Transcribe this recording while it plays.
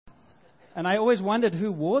And I always wondered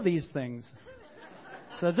who wore these things.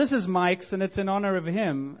 So this is Mike's, and it's in honor of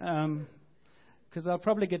him. Because I'll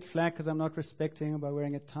probably get flack because I'm not respecting him by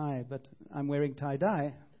wearing a tie, but I'm wearing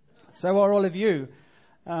tie-dye. So are all of you.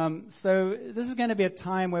 So this is going to be a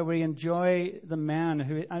time where we enjoy the man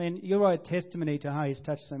who, you are a testimony to how he's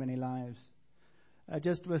touched so many lives.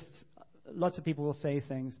 Just with lots of people will say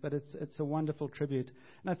things, but it's a wonderful tribute.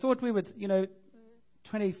 And I thought we would,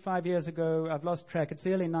 25 years ago, I've lost track, it's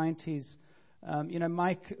the early 90s,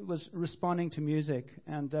 Mike was responding to music,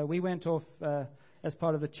 and we went off as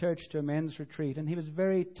part of the church to a men's retreat, and he was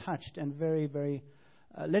very touched and very, very,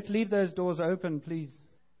 let's leave those doors open, please.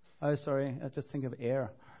 Oh, sorry, I just think of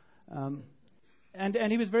air.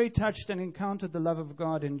 And he was very touched and encountered the love of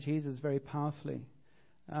God in Jesus very powerfully.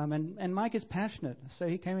 And Mike is passionate, so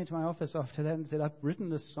he came into my office after that and said, I've written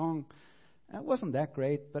this song. It wasn't that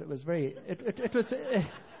great, but it was very, it was,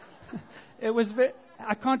 it was very,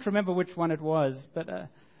 I can't remember which one it was, but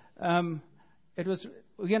it was,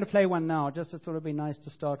 we're going to play one now, just I thought it would be nice to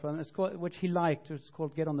start with. It's called, which he liked, it's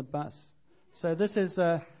called Get on the Bus. So this is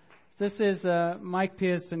Mike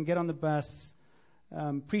Pearson, Get on the Bus,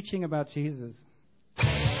 preaching about Jesus.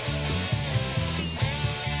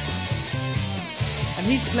 And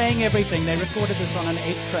he's playing everything. They recorded this on an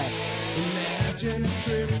 8-track. Imagine a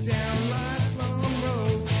trip down life's long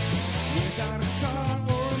road without a car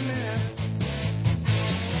or a map.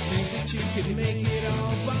 Think that you could make it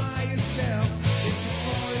all by yourself if you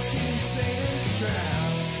fall into Satan's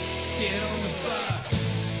trap. Get on the bus,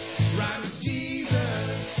 ride with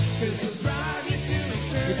Jesus, 'cause he'll drive you to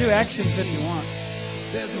eternity. You do actions if you want.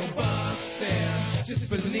 There's no bus there, just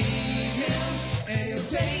believe him, and he'll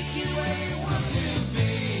take you where you want to be.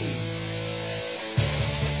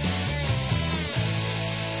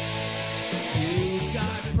 You've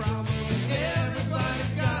got problems,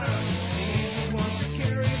 everybody's got them. Jesus wants to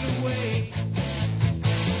carry the weight.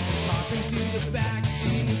 Hop into the back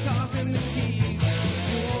seat and tossing the keys.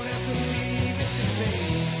 You won't have to leave it to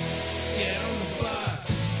fate. Get on the bus,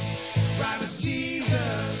 ride with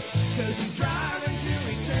Jesus, 'cause he's driving to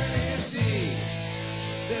eternity.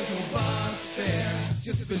 There's no bus there,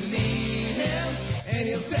 just believe him, and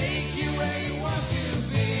he'll take you where you want to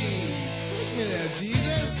be. Take me there,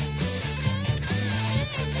 Jesus.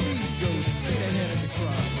 Please go straight ahead at the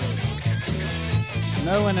crossroads.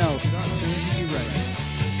 No one else. Not too easy, right?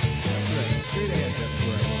 That's right. Straight ahead, that's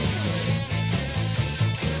right.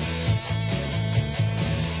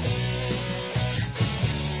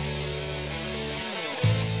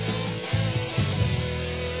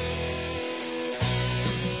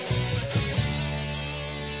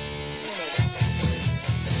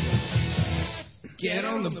 Get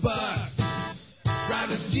on the bus, ride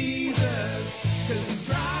with Jesus, 'cause he's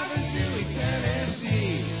driving to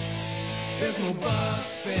eternity. There's no bus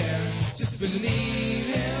fare, just believe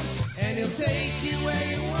him, and he'll take you where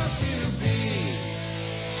you want to be.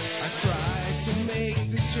 I tried to make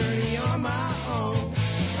the journey on my own.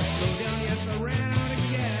 I slowed down, yes, I ran out of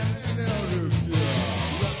gas.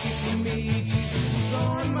 Lucky for me, Jesus was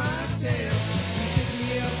on my tail. He took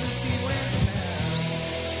me up and he went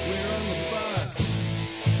now. We're on the bus.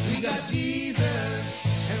 We got Jesus,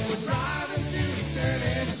 and we're driving to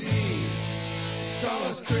eternity. Call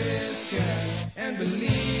us Christian and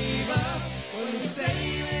believe us when we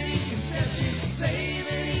say that he can set you, say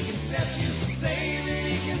that he can set you, say that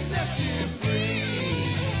he can set you free.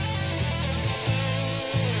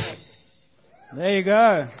 There you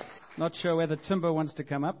go. Not sure whether Timber wants to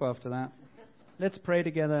come up after that. Let's pray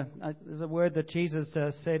together. There's a word that Jesus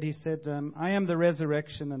said. He said, I am the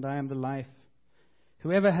resurrection and I am the life.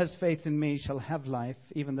 Whoever has faith in me shall have life,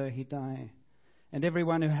 even though he die. And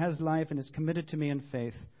everyone who has life and is committed to me in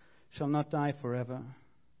faith shall not die forever.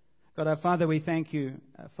 God our Father, we thank you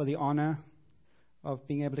for the honor of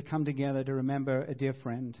being able to come together to remember a dear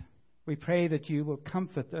friend. We pray that you will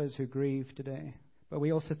comfort those who grieve today. But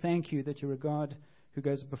we also thank you that you're a God who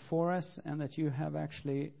goes before us and that you have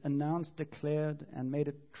actually announced, declared, and made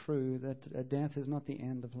it true that death is not the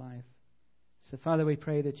end of life. So, Father, we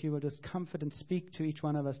pray that you will just comfort and speak to each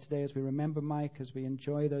one of us today as we remember Mike, as we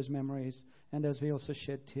enjoy those memories, and as we also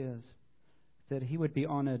shed tears, that he would be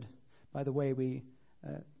honored by the way we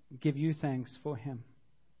give you thanks for him.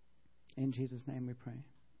 In Jesus' name we pray.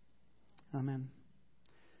 Amen.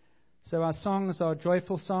 So our songs are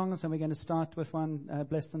joyful songs, and we're going to start with one,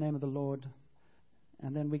 Bless the Name of the Lord.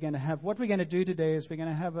 And then we're going to have, what we're going to do today is we're going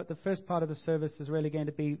to have, the first part of the service is really going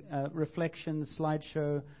to be reflection,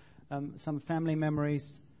 slideshow, some family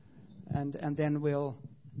memories, and then we'll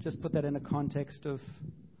just put that in a context of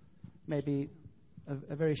maybe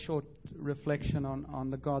a very short reflection on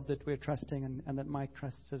the God that we're trusting and that Mike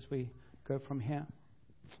trusts as we go from here.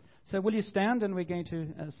 So will you stand, and we're going to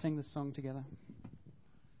sing this song together.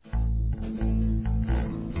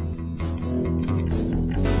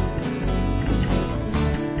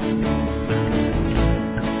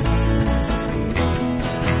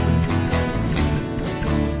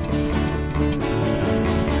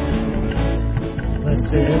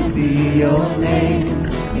 Blessed be your name,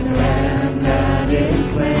 in a land that is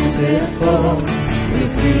plentiful, the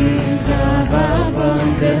streams of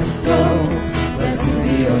abundance flow. Blessed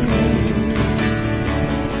be your name.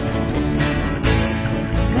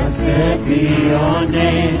 Blessed be your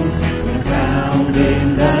name, found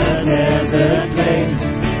in the desert place.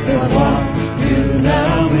 You'll walk through the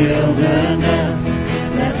wilderness.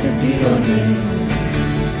 Blessed be your name.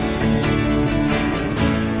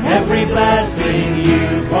 Every blessing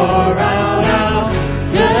you pour out,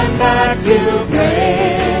 turn back to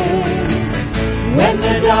praise. When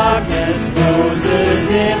the darkness closes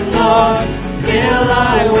in, Lord, still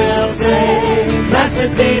I will say,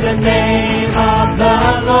 blessed be the name of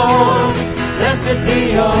the Lord. Blessed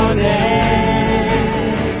be your name.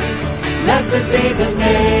 Blessed be the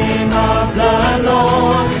name of the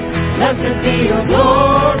Lord. Blessed be your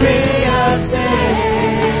glorious name.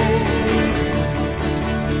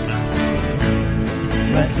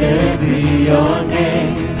 Blessed be your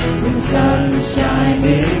name, when the sun's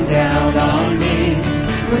shining down on me,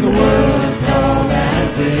 when the world's all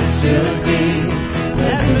as it should be.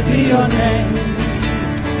 Blessed be your name.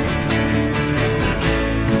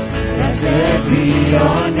 Blessed be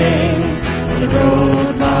your name, when the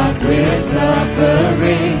road marked with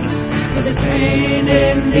suffering, when there's pain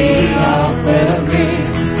in the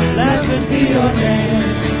offering. Blessed be your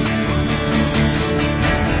name.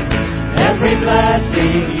 Every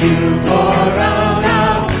blessing you pour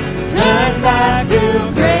out, turn back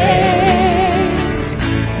to praise.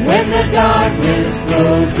 When the darkness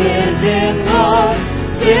closes in, Lord,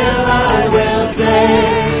 still I will say,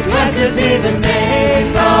 blessed be the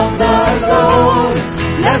name of the Lord.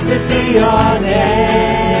 Blessed be your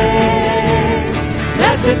name.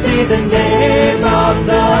 Blessed be the name of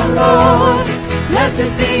the Lord.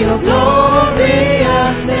 Blessed be your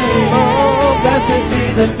glorious name. Oh, blessed be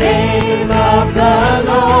the name of the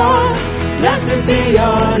Lord. Blessed be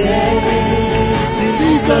your name,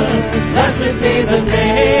 Jesus. Blessed be the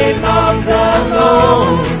name of the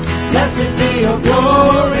Lord. Blessed be your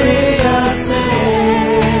glorious name.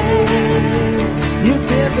 You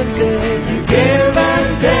give and take, you give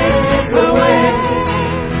and take away.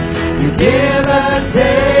 You give and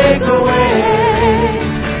take away.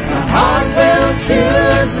 My heart will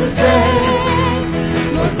choose to stay.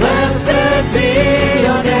 Lord, blessed be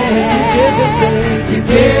your name. You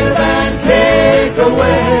give and take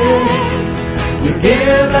away. You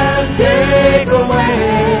give and take away.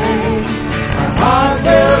 My heart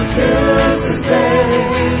will choose to stay.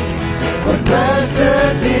 Lord,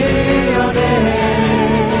 blessed be your name.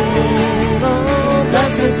 Oh,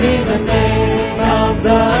 blessed be the name of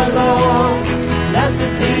the Lord.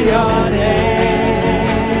 Blessed be your name.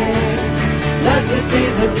 Blessed be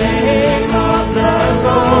the name of the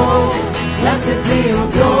Lord. Blessed be your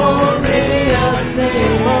glorious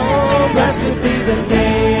name. Oh, blessed be the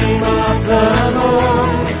name of the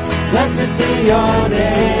Lord. Blessed be your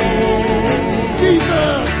name.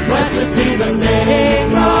 Jesus. Blessed be the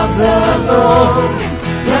name of the Lord.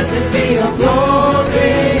 Blessed be your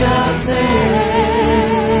glorious name.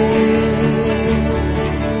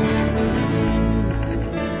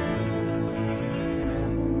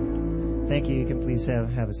 Thank you. You can please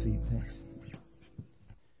have a seat. Thanks.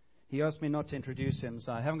 He asked me not to introduce him,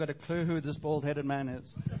 so I haven't got a clue who this bald-headed man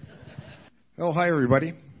is. Oh, hi,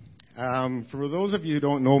 everybody. For those of you who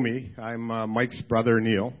don't know me, I'm Mike's brother,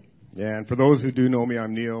 Neil. And for those who do know me,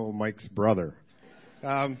 I'm Neil, Mike's brother.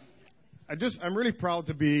 I'm really proud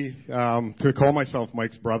to call myself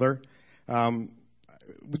Mike's brother.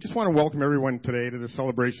 We just want to welcome everyone today to the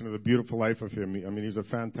celebration of the beautiful life of him. I mean, he's a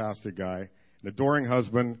fantastic guy, an adoring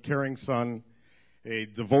husband, caring son, a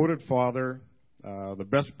devoted father, the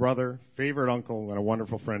best brother, favorite uncle, and a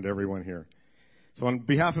wonderful friend to everyone here. So on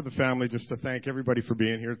behalf of the family, just to thank everybody for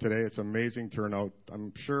being here today. It's an amazing turnout.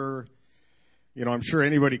 I'm sure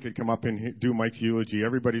anybody could come up and do Mike's eulogy.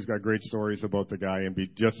 Everybody's got great stories about the guy and be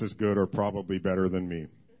just as good or probably better than me.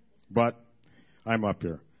 But I'm up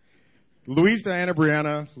here. Louise, Diana,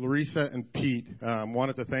 Brianna, Larissa, and Pete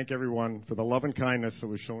wanted to thank everyone for the love and kindness that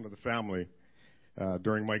was shown to the family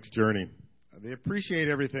during Mike's journey. They appreciate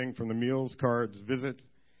everything from the meals, cards, visits,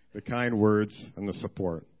 the kind words, and the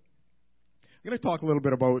support. I'm going to talk a little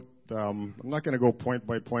bit about, I'm not going to go point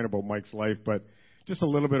by point about Mike's life, but just a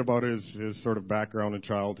little bit about his sort of background and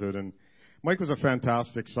childhood. And Mike was a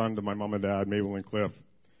fantastic son to my mom and dad, Mabel and Cliff.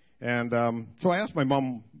 And so I asked my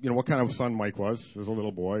mom, what kind of son Mike was as a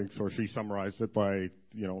little boy. So she summarized it by,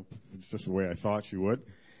 it's just the way I thought she would,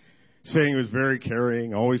 saying he was very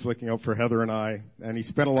caring, always looking out for Heather and I, and he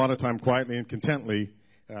spent a lot of time quietly and contently,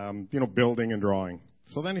 building and drawing.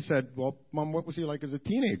 So then he said, well, Mom, what was he like as a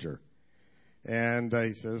teenager? And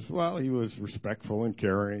he says, well, he was respectful and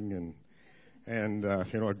caring and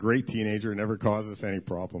a great teenager, never caused us any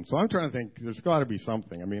problems. So I'm trying to think, there's got to be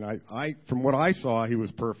something. I mean, I from what I saw, he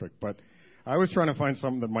was perfect, but I was trying to find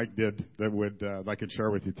something that Mike did that I could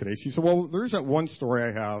share with you today. She said, well, there's that one story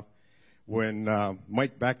I have when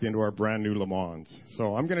Mike backed into our brand new Le Mans.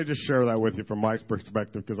 So I'm going to just share that with you from my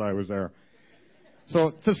perspective because I was there. So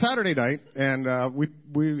it's a Saturday night, and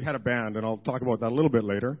we had a band, and I'll talk about that a little bit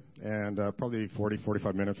later, and probably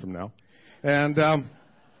 45 minutes from now. And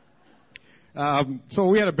so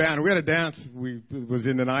we had a band. We had a dance. It was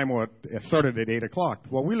in Nanaimo. It started at 8 o'clock.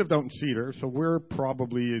 Well, we lived out in Cedar, so we're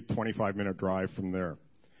probably a 25-minute drive from there.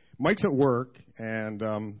 Mike's at work, and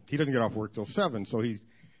he doesn't get off work till 7. So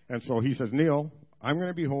he says, Neil, I'm going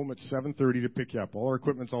to be home at 7:30 to pick you up. All our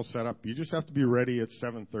equipment's all set up. You just have to be ready at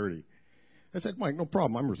 7:30. I said, Mike, no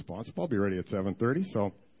problem. I'm responsible. I'll be ready at 7:30.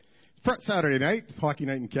 So Saturday night, hockey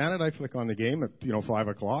night in Canada. I flick on the game at 5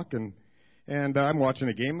 o'clock, and I'm watching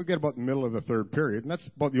a game. We get about the middle of the third period, and that's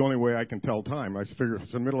about the only way I can tell time. I figure if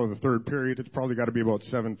it's the middle of the third period, it's probably got to be about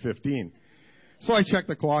 7:15. So I check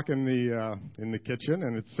the clock in the kitchen,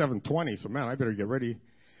 and it's 7:20. So man, I better get ready.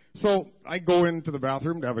 So I go into the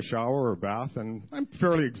bathroom to have a shower or a bath, and I'm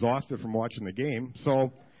fairly exhausted from watching the game.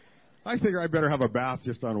 So I figure I better have a bath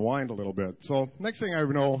just to unwind a little bit. So next thing I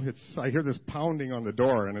know, I hear this pounding on the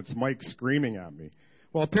door, and it's Mike screaming at me.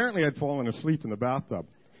 Well, apparently I'd fallen asleep in the bathtub,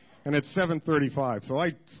 and it's 7:35. So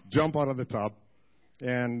I jump out of the tub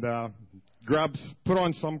and put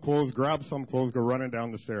on some clothes, grab some clothes, go running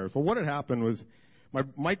down the stairs. Well, what had happened was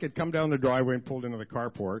Mike had come down the driveway and pulled into the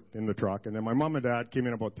carport in the truck, and then my mom and dad came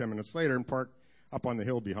in about 10 minutes later and parked up on the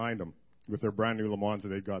hill behind them with their brand new Le Mans that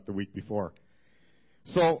they got the week before.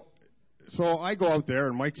 So I go out there,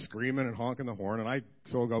 and Mike's screaming and honking the horn, and I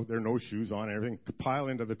go out there, no shoes on and everything, pile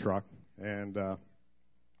into the truck, and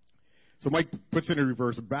so Mike puts it in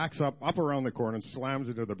reverse, backs up around the corner, and slams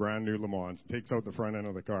into the brand new Le Mans, takes out the front end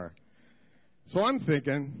of the car. So I'm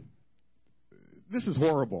thinking, this is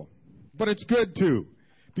horrible, but it's good too,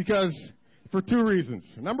 because for two reasons.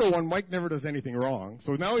 Number one, Mike never does anything wrong,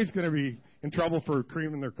 so now he's going to be in trouble for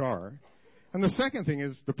creaming their car. And the second thing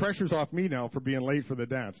is the pressure's off me now for being late for the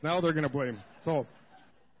dance. Now they're going to blame. So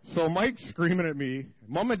Mike's screaming at me.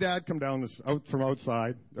 Mom and Dad come down from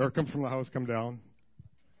outside, or come from the house, come down.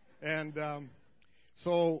 And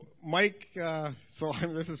so Mike,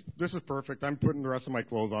 this is perfect. I'm putting the rest of my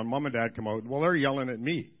clothes on. Mom and Dad come out. Well, they're yelling at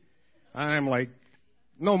me. And I'm like,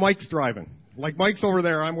 no, Mike's driving. Like, Mike's over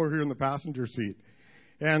there. I'm over here in the passenger seat.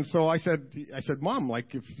 And so I said, Mom,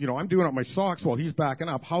 like, if, I'm doing up my socks while he's backing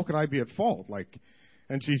up, how could I be at fault? Like,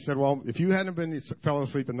 and she said, well, if you hadn't fell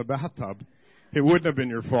asleep in the bathtub, it wouldn't have been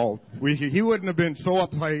your fault. He wouldn't have been so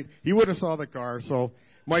uptight. He would have saw the car. So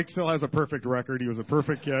Mike still has a perfect record. He was a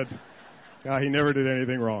perfect kid. He never did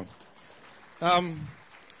anything wrong.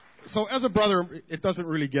 So as a brother, it doesn't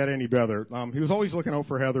really get any better. He was always looking out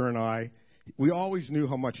for Heather and I. We always knew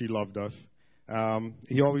how much he loved us.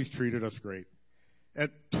 He always treated us great. At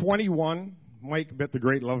 21, Mike met the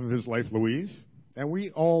great love of his life, Louise, and we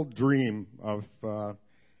all dream of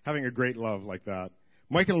having a great love like that.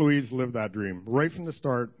 Mike and Louise lived that dream. Right from the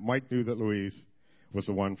start, Mike knew that Louise was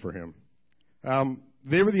the one for him.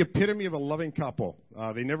 They were the epitome of a loving couple.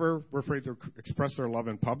 They never were afraid to express their love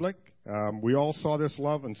in public. We all saw this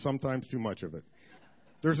love and sometimes too much of it.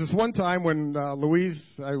 There's this one time when Louise,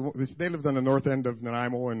 they lived on the north end of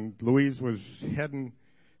Nanaimo, and Louise was heading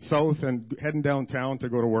south and heading downtown to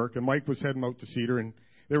go to work, and Mike was heading out to Cedar, and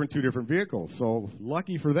they were in two different vehicles. So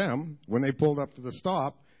lucky for them, when they pulled up to the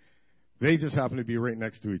stop, they just happened to be right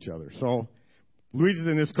next to each other. So Louise is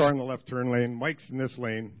in this car in the left turn lane, Mike's in this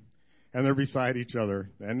lane, and they're beside each other.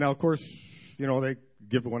 And now, of course, they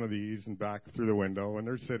give one of these and back through the window, and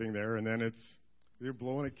they're sitting there, and then they're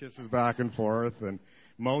blowing kisses back and forth and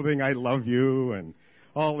mouthing, I love you, and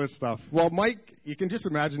all this stuff. Well, Mike, you can just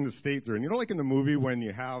imagine the state they're in. like in the movie when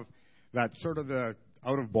you have that sort of the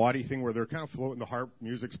out-of-body thing where they're kind of floating, the harp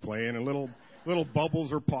music's playing, and little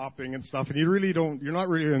bubbles are popping and stuff, and you're not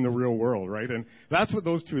really in the real world, right? And that's what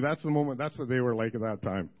that's the moment, that's what they were like at that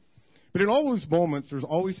time. But in all those moments, there's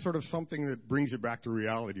always sort of something that brings you back to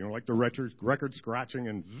reality, like the record scratching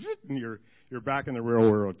and zit, and you're back in the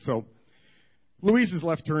real world. So Louise's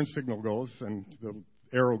left turn signal goes, and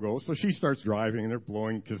arrow goes. So she starts driving, and they're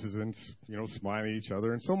blowing kisses and, smiling at each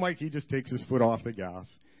other. And so Mike, he just takes his foot off the gas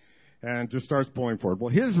and just starts pulling forward.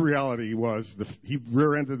 Well, his reality was he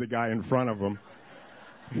rear-ended the guy in front of him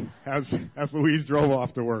as Louise drove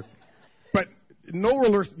off to work. But no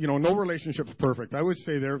relationship's perfect. I would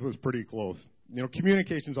say theirs was pretty close.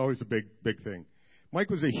 Communication's always a big thing. Mike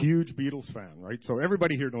was a huge Beatles fan, right? So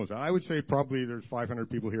everybody here knows that. I would say probably there's 500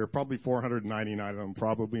 people here. Probably 499 of them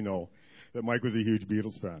probably know that Mike was a huge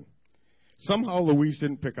Beatles fan. Somehow Louise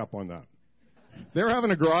didn't pick up on that. They were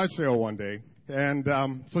having a garage sale one day, and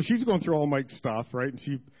so she's going through all Mike's stuff, right? And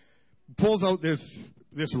she pulls out this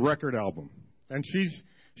record album, and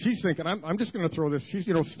she's thinking, I'm just going to throw this. She's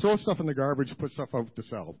throw stuff in the garbage, put stuff out to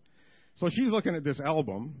sell. So she's looking at this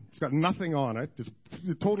album. It's got nothing on it. It's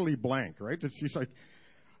totally blank, right? She's like,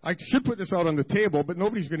 I should put this out on the table, but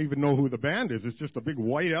nobody's going to even know who the band is. It's just a big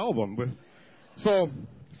white album. So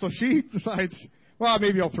she decides, well,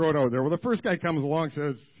 maybe I'll throw it out there. Well, the first guy comes along,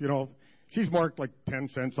 says, she's marked like 10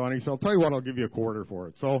 cents on it. He said, I'll tell you what, I'll give you $0.25 for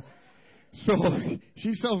it. So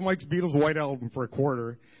she sells Mike's Beatles white album for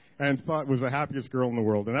 $0.25 and thought was the happiest girl in the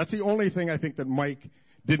world. And that's the only thing I think that Mike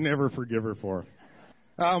didn't ever forgive her for.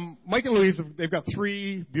 Mike and Louise, they've got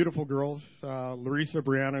 3 beautiful girls, Larissa,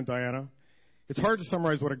 Brianna, and Diana. It's hard to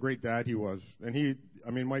summarize what a great dad he was. And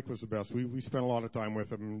Mike was the best. We spent a lot of time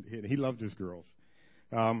with him, and he loved his girls.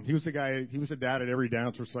 He was a dad at every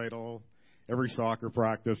dance recital, every soccer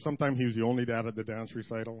practice. Sometimes he was the only dad at the dance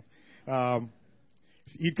recital.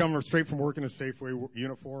 He'd come straight from work in a Safeway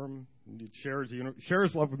uniform. He'd share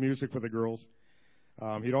his love of music with the girls.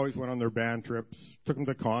 He'd always went on their band trips, took them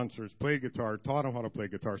to concerts, played guitar, taught them how to play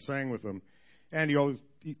guitar, sang with them. And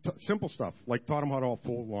simple stuff, like taught them how to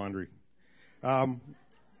fold laundry.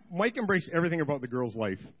 Mike embraced everything about the girls'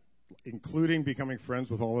 life, including becoming friends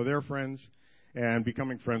with all of their friends and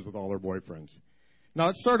becoming friends with all their boyfriends. Now,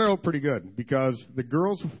 it started out pretty good because the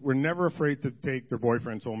girls were never afraid to take their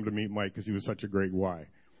boyfriends home to meet Mike because he was such a great guy.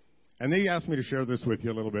 And they asked me to share this with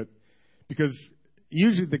you a little bit because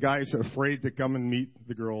usually the guys are afraid to come and meet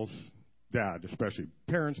the girls' dad, especially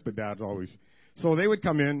parents, but dad always. So they would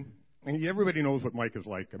come in, and everybody knows what Mike is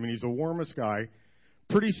like. He's the warmest guy.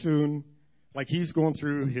 Pretty soon, like he's going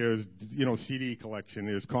through his, CD collection,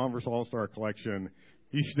 his Converse All-Star collection.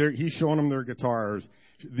 He's showing them their guitars,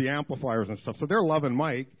 the amplifiers and stuff. So they're loving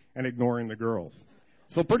Mike and ignoring the girls.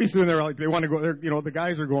 So pretty soon they want to go. The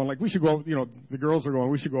guys are going like, we should go. The girls are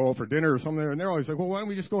going, we should go out for dinner or something. And they're always like, well, why don't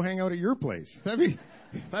we just go hang out at your place? That'd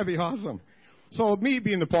be awesome. So me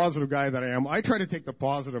being the positive guy that I am, I try to take the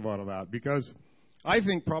positive out of that because I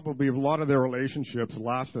think probably a lot of their relationships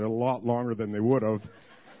lasted a lot longer than they would have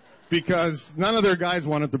because none of their guys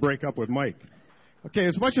wanted to break up with Mike. Okay,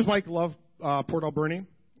 as much as Mike loved Port Alberni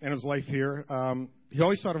and his life here, he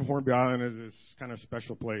always thought of Hornby Island as this kind of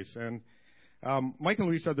special place. And Mike and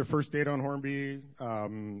Louise had their first date on Hornby.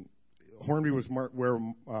 Hornby was where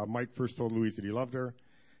Mike first told Louise that he loved her.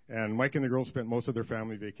 And Mike and the girls spent most of their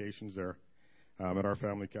family vacations there at our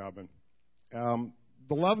family cabin.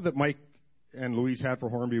 The love that Mike and Louise had for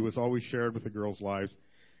Hornby was always shared with the girls' lives,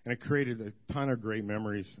 and it created a ton of great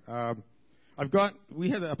memories. We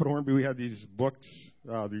had up at Hornby, we had these books,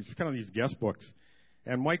 these guest books.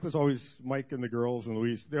 And Mike and the girls and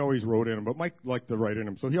Louise, they always wrote in them, but Mike liked to write in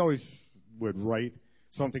them. So he always would write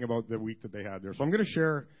something about the week that they had there. So I'm going to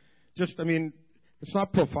share it's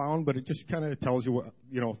not profound, but it just kind of tells you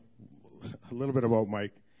a little bit about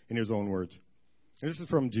Mike in his own words. And this is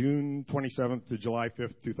from June 27th to July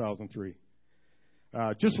 5th, 2003.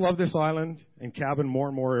 Just love this island and cabin more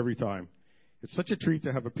and more every time. It's such a treat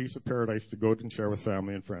to have a piece of paradise to go and share with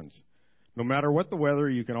family and friends. No matter what the weather,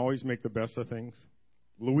 you can always make the best of things.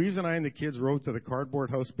 Louise and I and the kids rode to the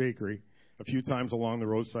Cardboard House Bakery a few times along the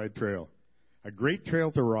roadside trail. A great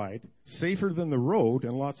trail to ride, safer than the road,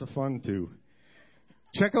 and lots of fun, too.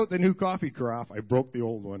 Check out the new coffee carafe. I broke the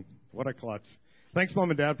old one. What a klutz. Thanks,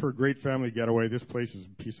 Mom and Dad, for a great family getaway. This place is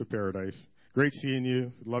a piece of paradise. Great seeing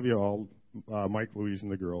you. Love you all, Mike, Louise,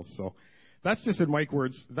 and the girls. So that's just in Mike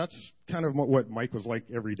words. That's kind of what Mike was like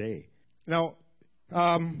every day. Now,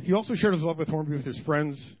 he also shared his love with Hornby with his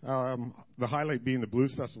friends, the highlight being the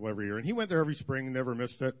Blues Festival every year. And he went there every spring, never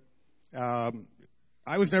missed it.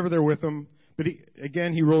 I was never there with him. But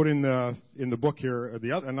he wrote in the book here, a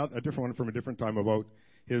different one from a different time about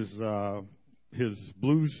his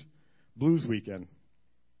blues weekend.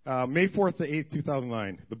 May 4th to 8th,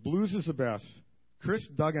 2009. The blues is the best. Chris,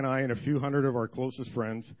 Doug, and I, and a few hundred of our closest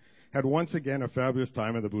friends had once again a fabulous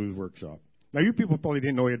time at the Blues Workshop. Now, you people probably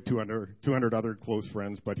didn't know he had 200 other close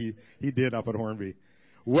friends, but he did up at Hornby.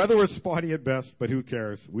 Weather was spotty at best, but who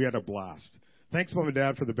cares? We had a blast. Thanks, Mom and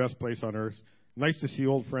Dad, for the best place on earth. Nice to see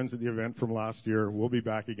old friends at the event from last year. We'll be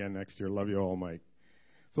back again next year. Love you all, Mike.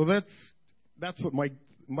 So that's what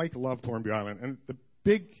Mike loved Hornby Island. And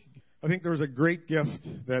I think there was a great gift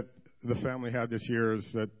that the family had this year is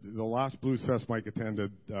that the last Blues Fest Mike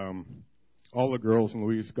attended, all the girls and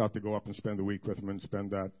Louise got to go up and spend the week with him and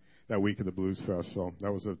spend that week at the Blues Fest. So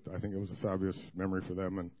I think it was a fabulous memory for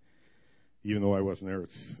them. And even though I wasn't there,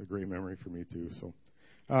 it's a great memory for me too. So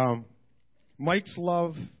Mike's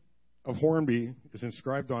love of Hornby is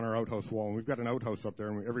inscribed on our outhouse wall. And we've got an outhouse up there,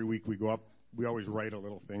 and every week we go up, we always write a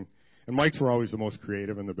little thing. And Mike's were always the most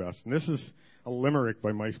creative and the best. And this is a limerick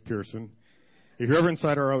by Mike Pearson. If you're ever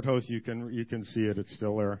inside our outhouse, you can see it. It's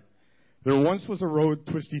still there. There once was a road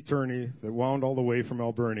twisty-turny that wound all the way from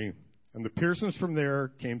Alberni, and the Pearsons from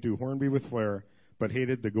there came to Hornby with flair, but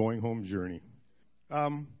hated the going home journey.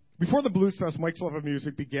 Before the Blues Fest, Mike's love of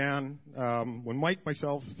music began when Mike,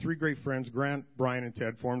 myself, three great friends, Grant, Brian, and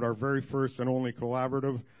Ted, formed our very first and only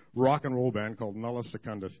collaborative rock and roll band called Nulla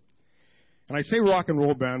Secundus. And I say rock and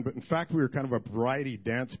roll band, but in fact we were kind of a variety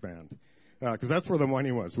dance band, because that's where the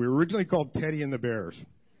money was. We were originally called Teddy and the Bears.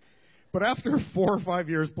 But after 4 or 5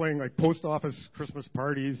 years playing like post office Christmas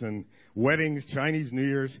parties and weddings, Chinese New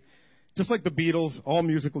Year's, just like the Beatles, all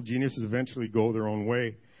musical geniuses eventually go their own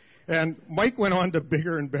way. And Mike went on to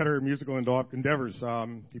bigger and better musical endeavors.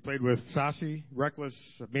 He played with Sassy, Reckless,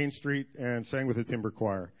 Main Street, and sang with the Timber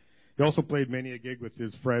Choir. He also played many a gig with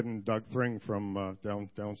his Fred and Doug Thring from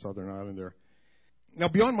down Southern Ireland there. Now,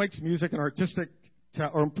 beyond Mike's music and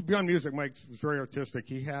beyond music, Mike was very artistic.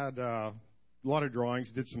 He had a lot of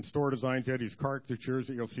drawings, did some store designs. He had these caricatures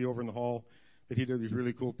that you'll see over in the hall that he did these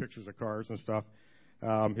really cool pictures of cars and stuff.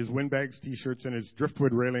 His windbags, T-shirts, and his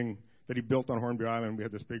driftwood railing that he built on Hornby Island. We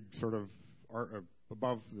had this big sort of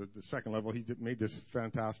above the second level. He made this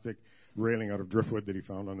fantastic railing out of driftwood that he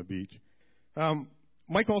found on the beach.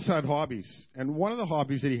 Mike also had hobbies, and one of the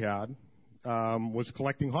hobbies that he had was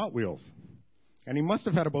collecting Hot Wheels. And he must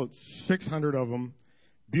have had about 600 of them,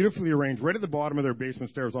 beautifully arranged, right at the bottom of their basement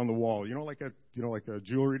stairs on the wall. Like a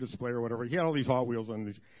jewelry display or whatever. He had all these Hot Wheels on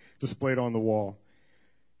these displayed on the wall.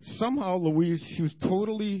 Somehow, Louise, she was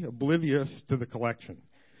totally oblivious to the collection,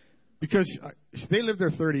 because they lived there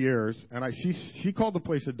 30 years, and she called the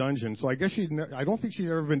place a dungeon. So I guess I don't think she'd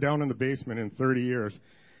ever been down in the basement in 30 years,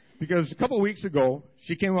 because a couple of weeks ago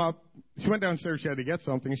she came up, she went downstairs, she had to get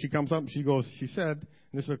something, and she comes up and she said,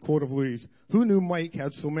 and this is a quote of Louise, "Who knew Mike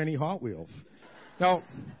had so many Hot Wheels?" Now,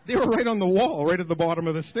 they were right on the wall, right at the bottom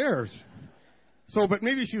of the stairs. So, but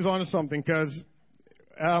maybe she was onto something, because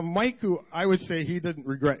Mike, who I would say he didn't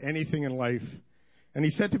regret anything in life, and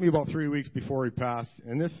he said to me about 3 weeks before he passed,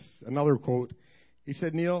 and this, another quote, he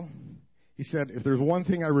said, "Neil," he said, "if there's one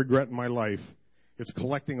thing I regret in my life, it's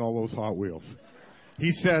collecting all those Hot Wheels."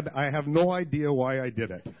 He said, "I have no idea why I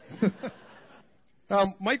did it."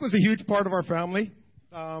 Mike was a huge part of our family.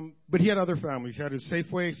 But he had other families. He had his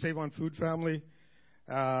Safeway, Save on Food family.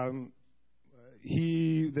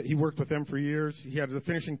 He worked with them for years. He had the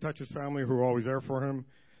Finishing Touches family who were always there for him.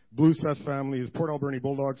 Blues Fest family, his Port Alberni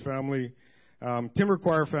Bulldogs family, Timber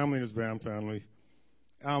Choir family, and his band family.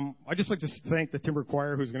 I'd just like to thank the Timber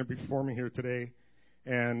Choir who's going to be performing here today,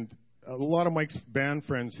 and a lot of Mike's band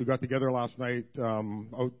friends who got together last night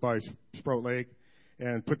out by Sprout Lake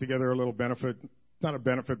and put together a little benefit. Not a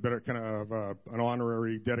benefit, but a kind of an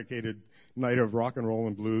honorary, dedicated night of rock and roll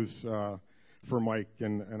and blues for Mike.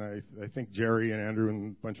 And I think Jerry and Andrew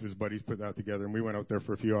and a bunch of his buddies put that together. And we went out there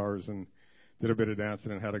for a few hours and did a bit of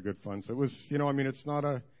dancing and had a good fun. So it was, it's not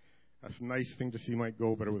a nice thing to see Mike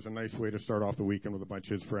go, but it was a nice way to start off the weekend with a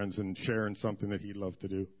bunch of his friends and sharing something that he loved to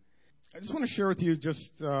do. I just want to share with you just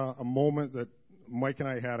a moment that Mike and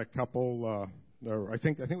I had I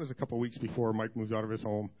think it was a couple of weeks before Mike moved out of his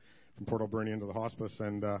home from Port Alberni into the hospice,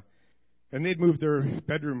 and they'd moved their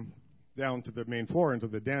bedroom down to the main floor into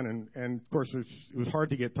the den, and of course it was hard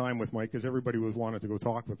to get time with Mike because everybody was wanted to go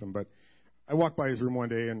talk with him. But I walked by his room one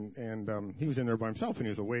day, and he was in there by himself, and he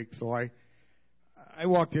was awake. So I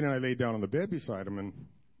walked in and I laid down on the bed beside him,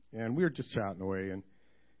 and we were just chatting away,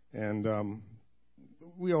 and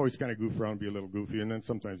we always kind of goof around and be a little goofy, and then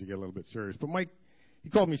sometimes you get a little bit serious. But Mike, he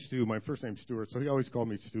called me Stu. My first name's Stuart, so he always called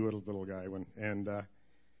me Stu, a little guy.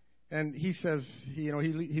 And he says, he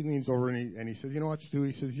leans over and he says, "You know what, Stu?"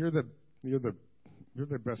 He says, "You're the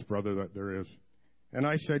best brother that there is." And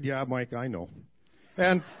I said, "Yeah, Mike, I know."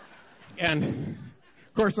 And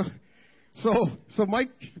of course, so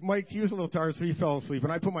Mike, he was a little tired, so he fell asleep.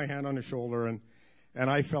 And I put my hand on his shoulder and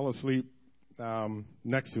I fell asleep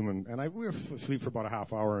next to him. And we were asleep for about a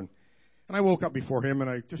half hour. And I woke up before him, and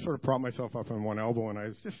I just sort of propped myself up on one elbow, and I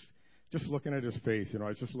was just looking at his face. I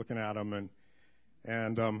was just looking at him, and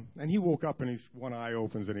And he woke up and his one eye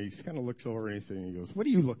opens and he kind of looks over and he goes, "What are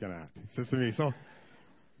you looking at?" He says to me. So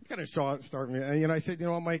he kind of started me. And I said, "You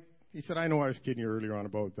know what, Mike?" He said, "I know I was kidding you earlier on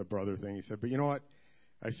about the brother thing." He said, "But you know what?"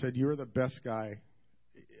 I said, "You're the best guy.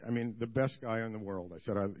 I mean, the best guy in the world." I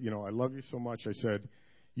said, I love you so much." I said,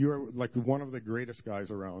 "You're like one of the greatest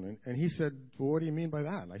guys around." And he said, "Well, what do you mean by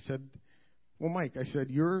that?" And I said, "Well, Mike," I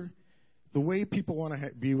said, "you're the way people want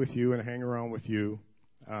to be with you and hang around with you.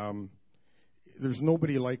 There's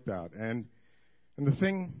nobody like that." And the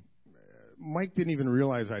thing, Mike didn't even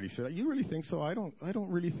realize that. He said, "You really think so?" I don't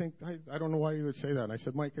really think. I don't know why you would say that." And I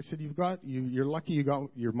said, "Mike," I said, you're lucky you got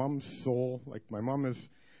your mom's soul. Like, my mom is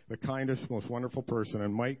the kindest, most wonderful person.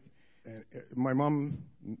 And Mike, my mom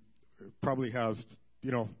probably has,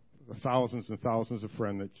 thousands and thousands of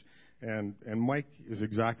friends. And Mike is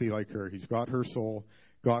exactly like her. He's got her soul,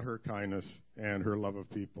 got her kindness, and her love of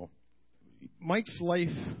people. Mike's life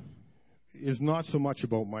is not so much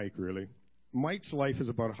about Mike, really. Mike's life is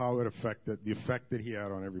about how it affected, the effect that he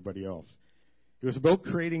had on everybody else. It was about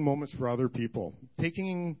creating moments for other people,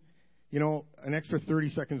 taking, an extra 30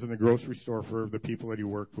 seconds in the grocery store for the people that he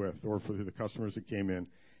worked with or for the customers that came in.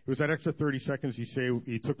 It was that extra 30 seconds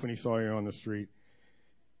he took when he saw you on the street.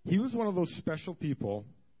 He was one of those special people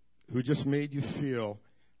who just made you feel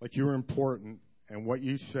like you were important and what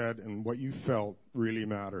you said and what you felt really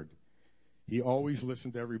mattered. He always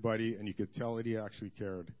listened to everybody, and you could tell that he actually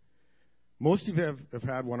cared. Most of you have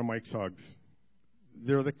had one of Mike's hugs.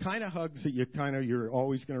 They're the kind of hugs that you're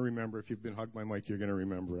always going to remember. If you've been hugged by Mike, you're going to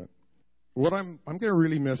remember it. What I'm going to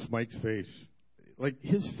really miss Mike's face. Like,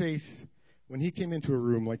 his face, when he came into a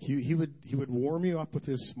room, like he would warm you up with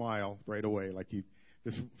his smile right away, like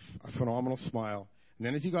this phenomenal smile. And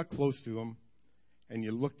then as you got close to him and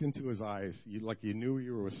you looked into his eyes, you knew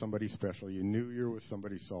you were with somebody special. You knew you were with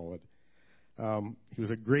somebody solid. He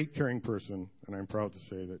was a great, caring person, and I'm proud to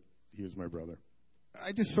say that he is my brother.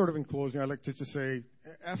 I just sort of, in closing, I'd like to just say,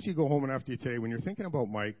 after you go home and after you today, when you're thinking about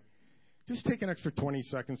Mike, just take an extra 20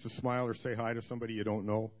 seconds to smile or say hi to somebody you don't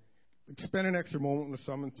know. Spend an extra moment with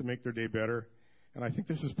someone to make their day better. And I think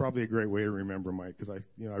this is probably a great way to remember Mike, because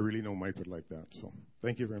I really know Mike would like that. So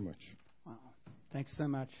thank you very much. Wow. Thanks so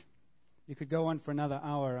much. You could go on for another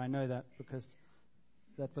hour, I know that, because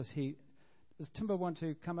that was he. Does Timber want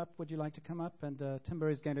to come up? Would you like to come up? And Timber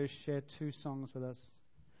is going to share 2 songs with us.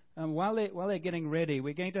 While they're getting ready,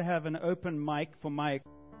 we're going to have an open mic for Mike.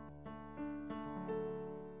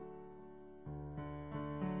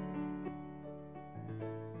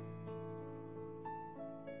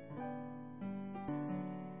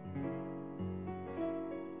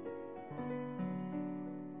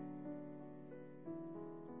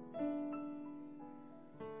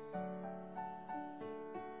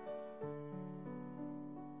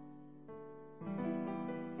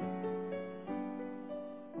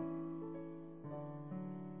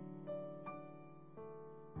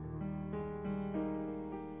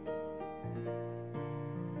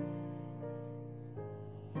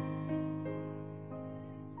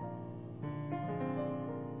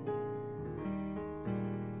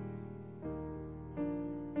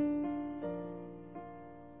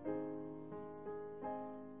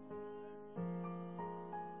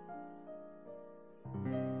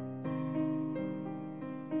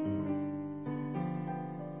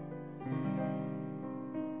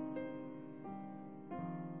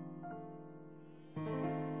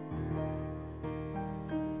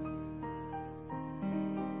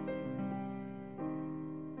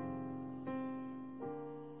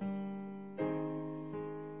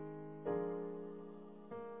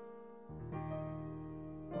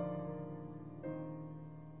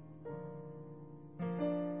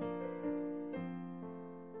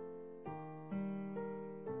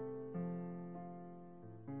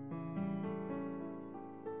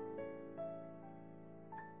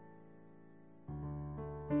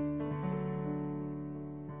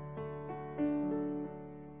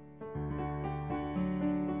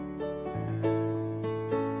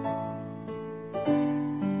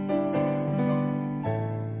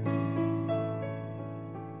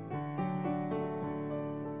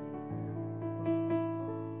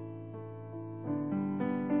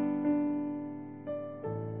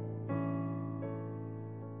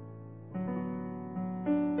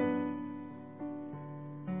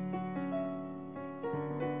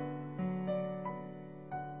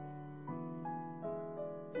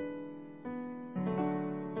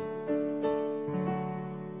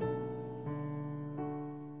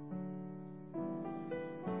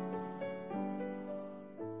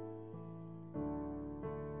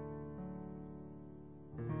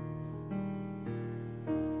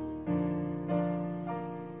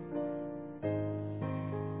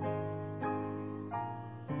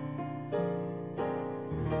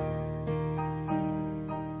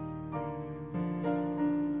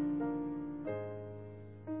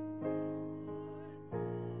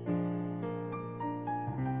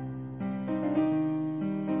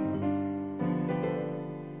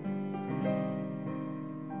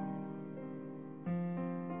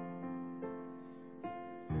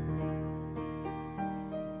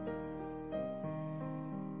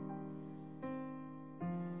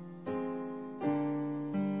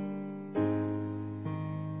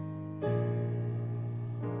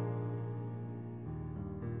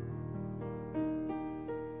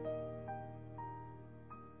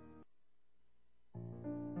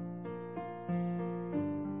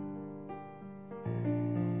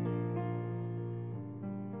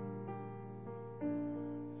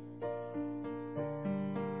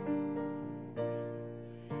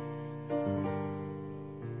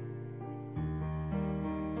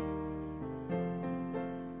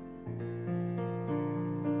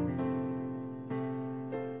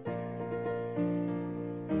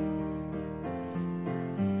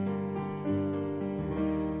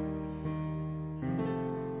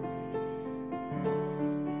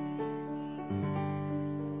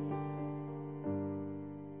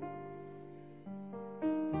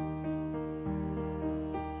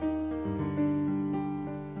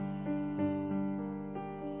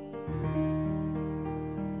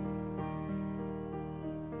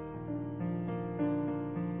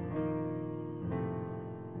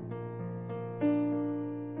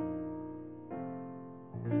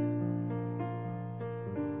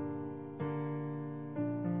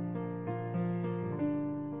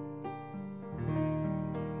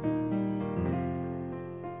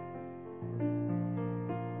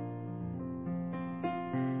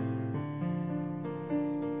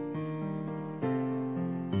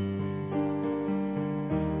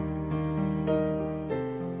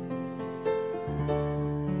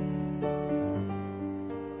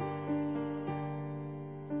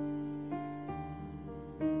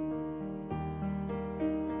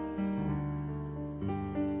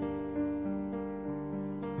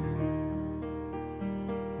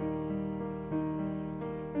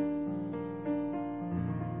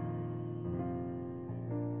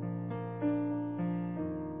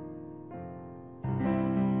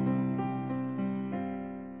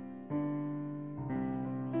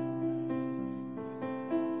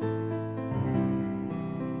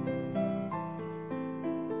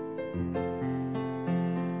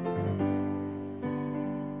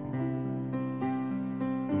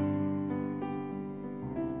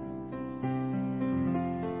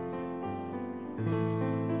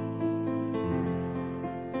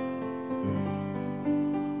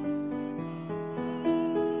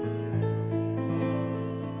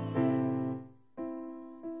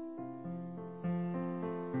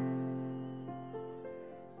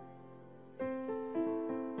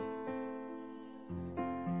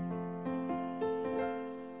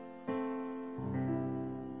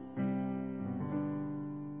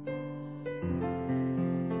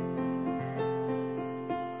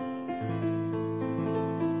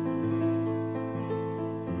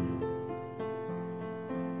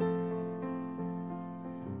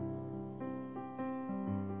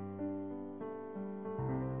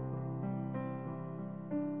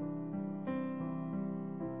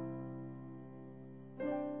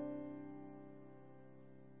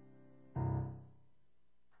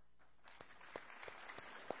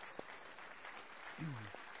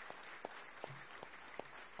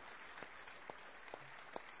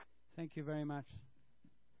 Thank you very much.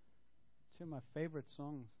 Two of my favorite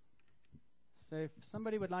songs. So if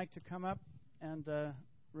somebody would like to come up and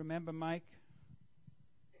remember Mike,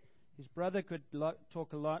 his brother could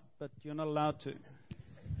talk a lot, but you're not allowed to.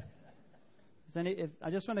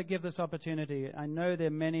 I just want to give this opportunity. I know there are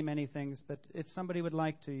many, many things, but if somebody would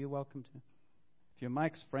like to, you're welcome to. If you're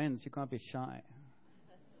Mike's friends, you can't be shy.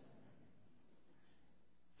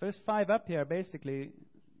 First 5 up here, basically.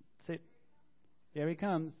 That's it. Here he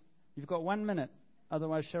comes. You've got 1 minute.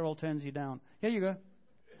 Otherwise, Cheryl turns you down. Here you go.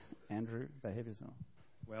 Andrew, behave yourself.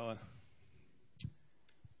 Well, I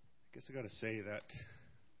guess I got to say that,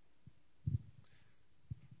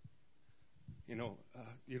 you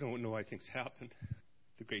don't know why things happen.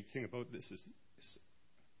 The great thing about this is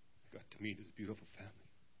I got to meet his beautiful family.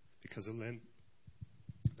 Because of Lynn,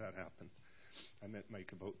 that happened. I met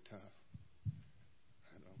Mike about,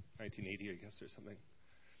 1980, I guess, or something.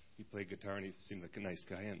 He played guitar, and he seemed like a nice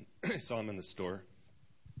guy. And I saw him in the store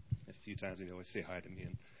a few times, and he always say hi to me,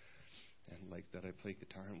 and like that I play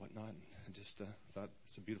guitar and whatnot. And I just thought,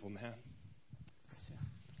 it's a beautiful man.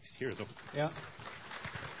 He's here, though. Yeah.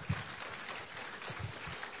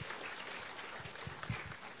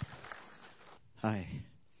 Hi.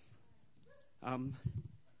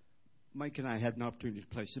 Mike and I had an opportunity to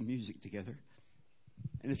play some music together.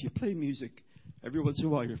 And if you play music, every once in a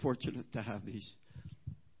while you're fortunate to have these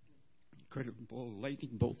incredible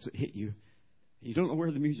lightning bolts that hit you. You don't know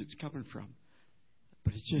where the music's coming from.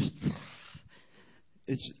 But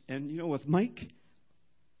with Mike,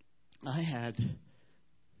 I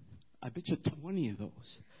bet you 20 of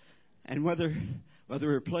those. And whether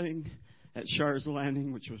we're playing at Shar's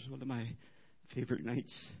Landing, which was one of my favorite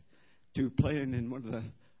nights, to playing in one of the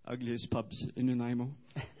ugliest pubs in Nanaimo,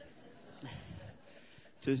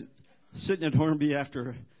 to sitting at Hornby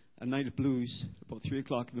after a night of blues, about 3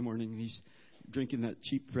 o'clock in the morning, and he's drinking that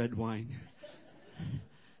cheap red wine.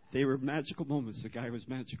 They were magical moments. The guy was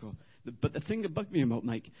magical. But the thing that bugged me about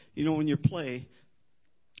Mike, when you play,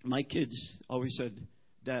 my kids always said,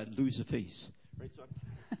 "Dad, lose a face." Right? So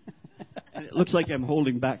and it looks like I'm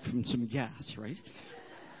holding back from some gas, right?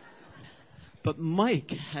 But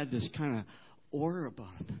Mike had this kind of aura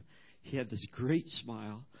about him. He had this great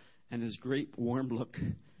smile and his great warm look.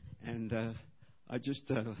 And I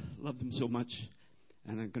just loved him so much.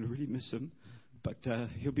 And I'm going to really miss him. But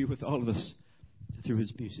he'll be with all of us through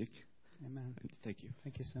his music. Amen. And thank you.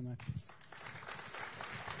 Thank you so much.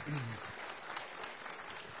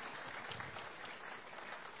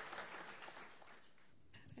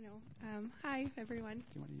 I know. Hi, everyone. Do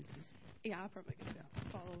you want to use this? Yeah, I'll probably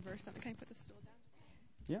fall over or something. Can I put the stool down?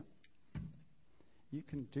 Yeah. You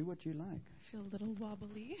can do what you like. I feel a little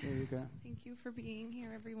wobbly. There you go. Thank you for being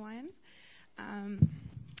here, everyone.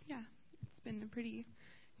 It's been a pretty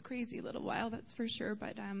crazy little while, that's for sure,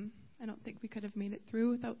 but I don't think we could have made it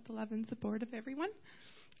through without the love and support of everyone,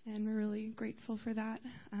 and we're really grateful for that.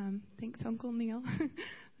 Thanks, Uncle Neil.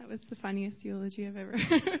 That was the funniest eulogy I've ever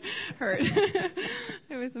heard.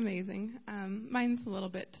 It was amazing. Mine's a little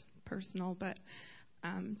bit personal, but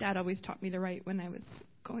Dad always taught me to write when I was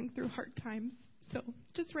going through hard times. So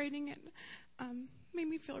just writing it made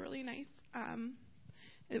me feel really nice.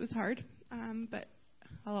 It was hard, but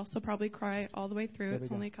I'll also probably cry all the way through.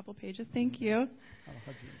 It's only a couple pages. Thank you.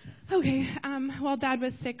 Okay. While Dad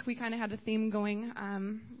was sick, we kind of had a theme going.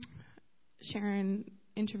 Sharon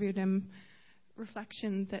interviewed him,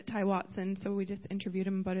 Reflections at Ty Watson, so we just interviewed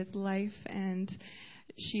him about his life, and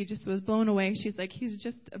she just was blown away. She's like, he's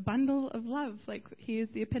just a bundle of love. Like, he is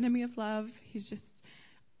the epitome of love. He just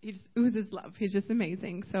oozes love. He's just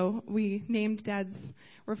amazing. So we named Dad's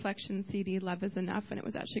Reflection CD Love Is Enough, and it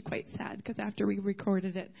was actually quite sad because after we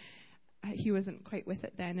recorded it, he wasn't quite with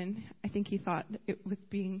it then, and I think he thought it was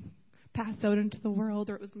being passed out into the world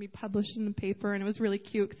or it was going to be published in the paper, and it was really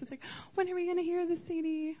cute because it's like, when are we going to hear the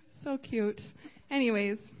CD? So cute.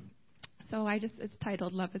 Anyways, so it's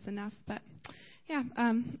titled Love Is Enough, but yeah,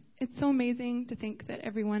 it's so amazing to think that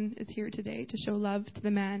everyone is here today to show love to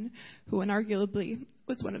the man who inarguably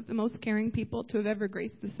was one of the most caring people to have ever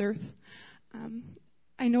graced this earth.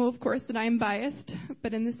 I know, of course, that I'm biased,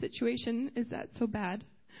 but in this situation, is that so bad?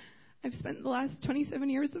 I've spent the last 27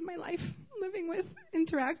 years of my life living with,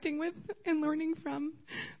 interacting with, and learning from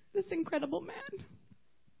this incredible man.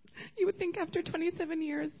 You would think after 27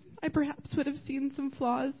 years, I perhaps would have seen some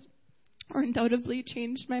flaws or undoubtedly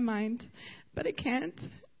changed my mind, but I can't,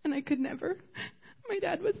 and I could never. My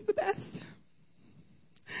dad was the best.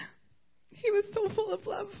 He was so full of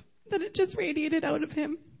love that it just radiated out of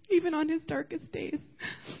him, even on his darkest days.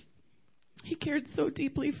 He cared so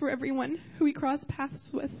deeply for everyone who he crossed paths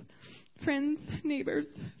with, friends, neighbors,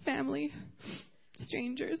 family,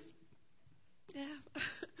 strangers. Yeah.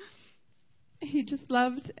 He just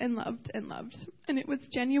loved and loved and loved. And it was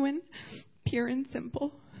genuine, pure and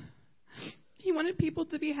simple. He wanted people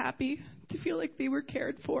to be happy, to feel like they were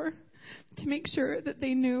cared for, to make sure that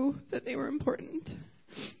they knew that they were important.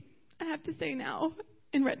 I have to say now,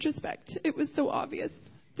 in retrospect, it was so obvious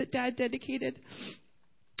that Dad dedicated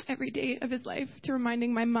every day of his life to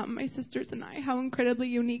reminding my mom, my sisters, and I how incredibly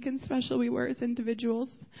unique and special we were as individuals.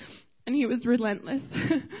 And he was relentless.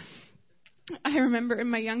 I remember in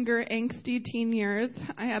my younger, angsty teen years,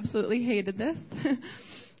 I absolutely hated this.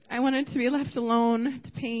 I wanted to be left alone,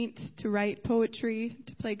 to paint, to write poetry,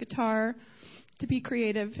 to play guitar, to be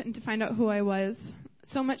creative, and to find out who I was.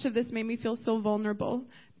 So much of this made me feel so vulnerable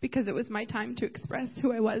because it was my time to express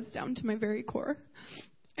who I was down to my very core.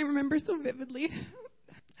 I remember so vividly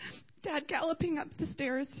Dad galloping up the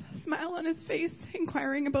stairs, smile on his face,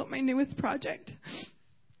 inquiring about my newest project.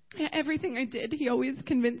 Everything I did, he always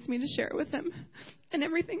convinced me to share with him. And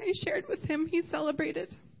everything I shared with him, he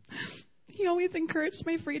celebrated. He always encouraged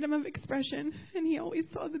my freedom of expression, and he always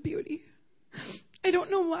saw the beauty. I don't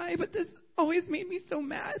know why, but this always made me so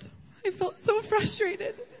mad. I felt so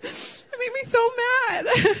frustrated. It made me so mad.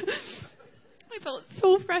 I felt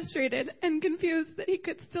so frustrated and confused that he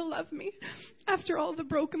could still love me after all the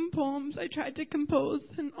broken poems I tried to compose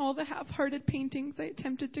and all the half-hearted paintings I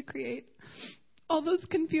attempted to create. All those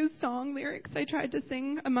confused song lyrics I tried to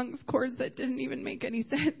sing amongst chords that didn't even make any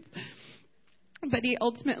sense. But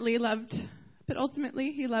ultimately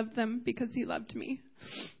he loved them because he loved me.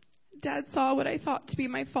 Dad saw what I thought to be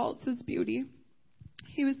my faults as beauty.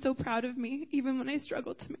 He was so proud of me, even when I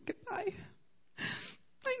struggled to make it by.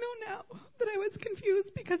 I know now that I was confused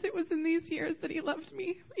because it was in these years that he loved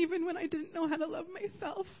me, even when I didn't know how to love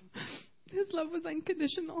myself. His love was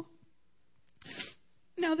unconditional.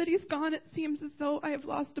 Now that he's gone, it seems as though I have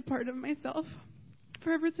lost a part of myself.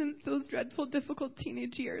 For ever since those dreadful, difficult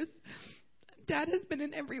teenage years, Dad has been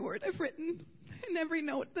in every word I've written, in every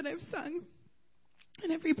note that I've sung,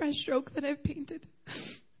 in every brushstroke that I've painted.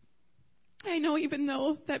 I know even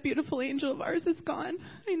though that beautiful angel of ours is gone,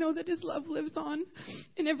 I know that his love lives on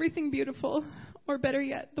in everything beautiful, or better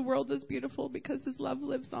yet, the world is beautiful because his love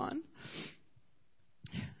lives on.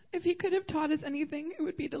 If he could have taught us anything, it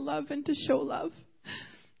would be to love and to show love.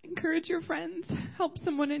 Encourage your friends, help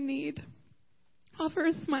someone in need, offer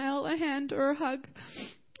a smile, a hand, or a hug,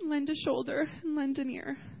 lend a shoulder, and lend an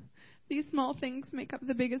ear. These small things make up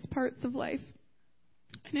the biggest parts of life.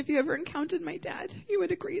 And if you ever encountered my dad, you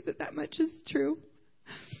would agree that that much is true.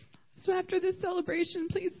 So after this celebration,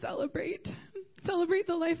 please celebrate. Celebrate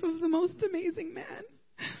the life of the most amazing man.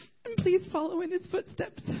 And please follow in his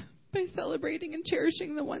footsteps by celebrating and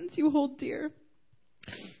cherishing the ones you hold dear.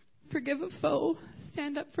 Forgive a foe.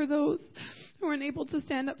 Stand up for those who are unable to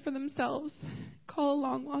stand up for themselves. Call a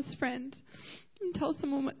long-lost friend and tell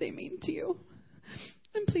someone what they mean to you.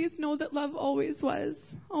 And please know that love always was,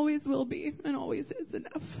 always will be, and always is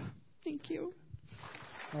enough. Thank you.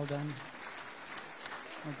 Well done.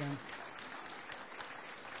 Well done.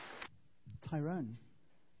 Tyrone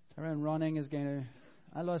Ronning is going to...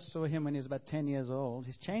 I last saw him when he was about 10 years old.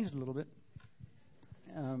 He's changed a little bit.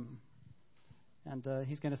 And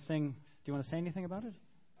he's going to sing... Do you want to say anything about it?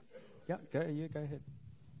 Yeah, go ahead.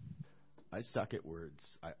 I suck at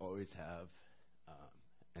words. I always have.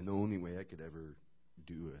 And the only way I could ever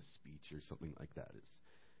do a speech or something like that is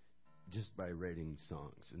just by writing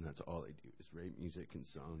songs. And that's all I do is write music and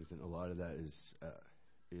songs. And a lot of that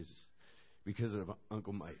is because of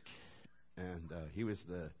Uncle Mike. And he was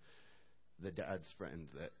the dad's friend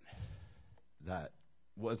that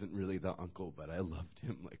wasn't really the uncle, but I loved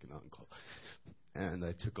him like an uncle. And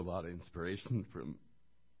I took a lot of inspiration from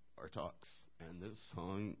our talks. And this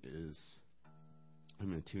song is... I'm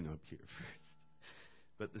going to tune up here first.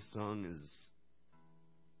 But the song is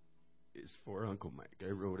for Uncle Mike.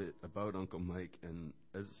 I wrote it about Uncle Mike, and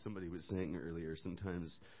as somebody was saying earlier,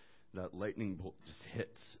 sometimes that lightning bolt just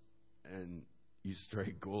hits, and you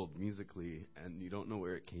strike gold musically, and you don't know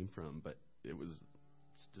where it came from, but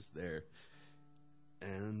it's just there.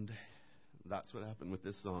 And that's what happened with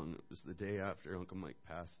this song. It was the day after Uncle Mike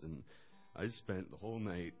passed, and I spent the whole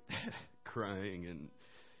night crying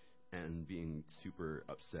and being super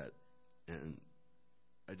upset. And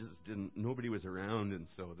I just nobody was around, and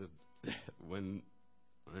so when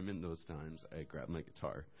I'm in those times, I grab my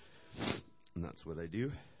guitar. And that's what I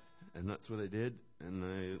do, and that's what I did. And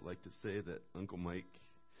I like to say that Uncle Mike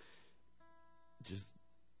just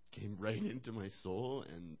came right into my soul,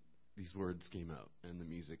 and these words came out, and the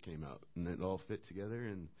music came out, and it all fit together.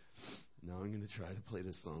 And now I'm going to try to play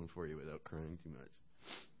this song for you without crying too much.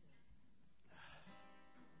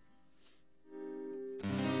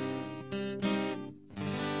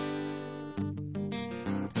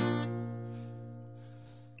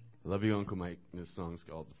 Love you, Uncle Mike. This song's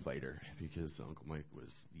called The Fighter because Uncle Mike was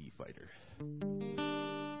the fighter.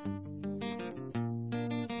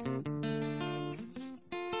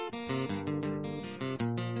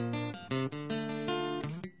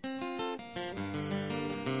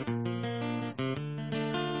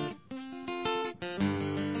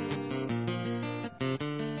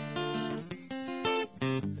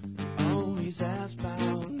 Always asked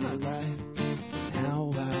about my life,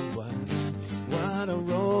 how I was, what I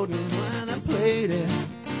wrote and when I played it.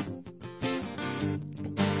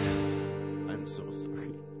 I'm so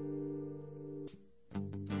sorry.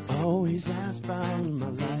 Always asked about my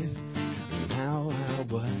life and how I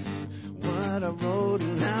was, what I wrote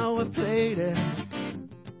and how I played it.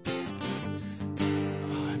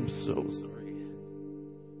 I'm so sorry.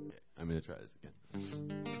 I'm going to try this again.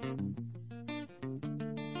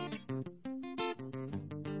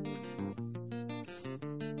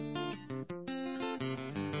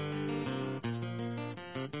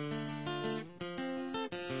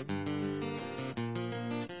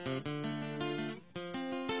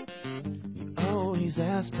 Always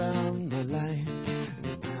asked about my life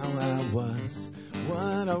and how I was,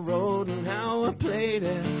 what I wrote and how I played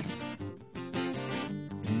it.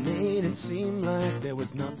 It made it seem like there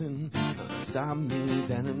was nothing to stop me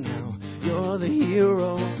then and now. You're the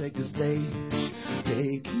hero, take the stage,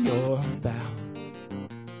 take your bow.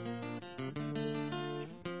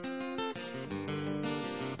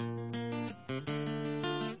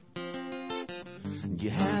 You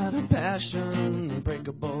had a passion,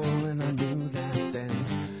 unbreakable, and I knew that then.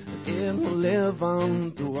 It will live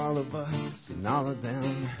on through all of us and all of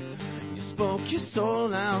them. You spoke your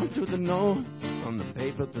soul out through the notes, on the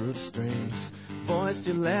paper through the strings. Voice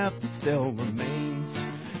you left, it still remains.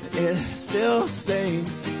 It still stays.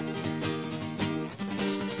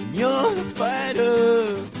 You're the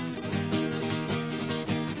fighter.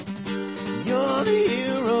 You're the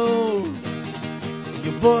hero.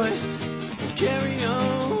 Your voice will carry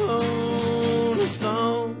on as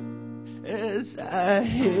long as I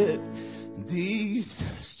hit these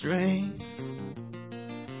strings.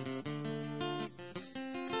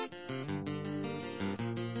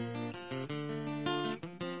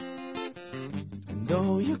 And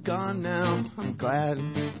though you're gone now, I'm glad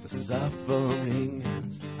the suffering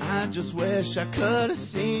ends. I just wish I could have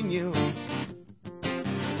seen you.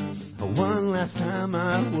 One last time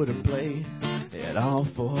I would have played it all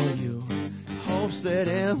for you. Hopes that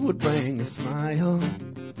it would bring a smile.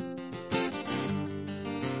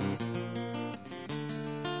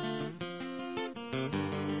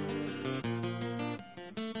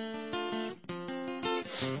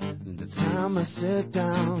 The time I sit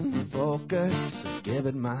down and focus and give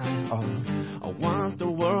it my all. I want the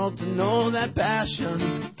world to know that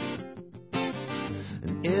passion.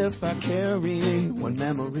 And if I carry one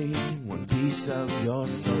memory, one piece of your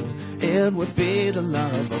soul, it would be the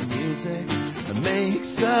love of music that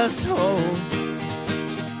makes us whole.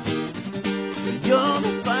 You're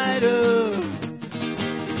the fighter.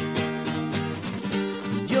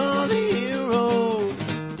 You're the hero.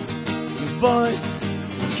 Your voice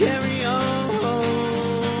will carry on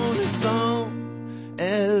as long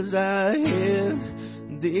as I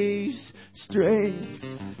hear these strings.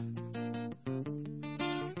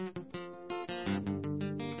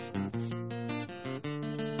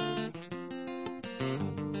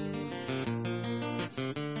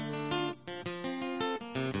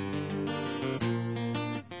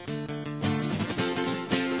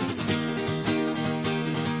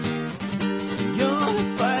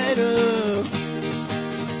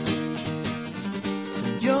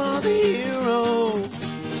 You're the hero.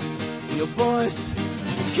 Your voice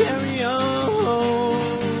will carry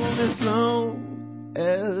on as long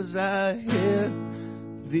as I hear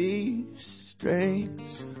these strings.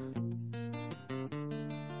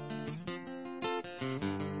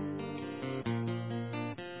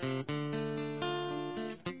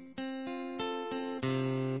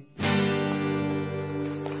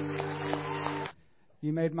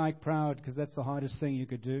 You made Mike proud because that's the hardest thing you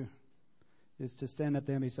could do, is to stand up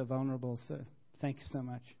there and be so vulnerable. So thank you so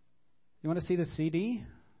much. You want to see the CD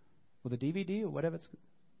or the DVD or whatever it's...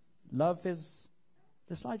 Love is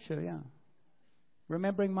the slideshow, yeah.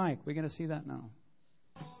 Remembering Mike. We're going to see that now.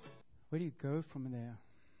 Where do you go from there?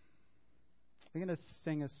 We're going to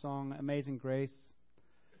sing a song, Amazing Grace.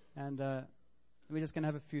 And we're just going to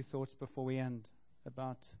have a few thoughts before we end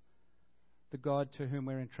about the God to whom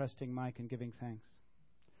we're entrusting Mike and giving thanks.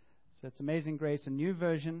 So it's Amazing Grace, a new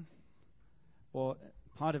version, or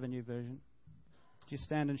part of a new version. Would you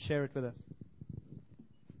stand and share it with us?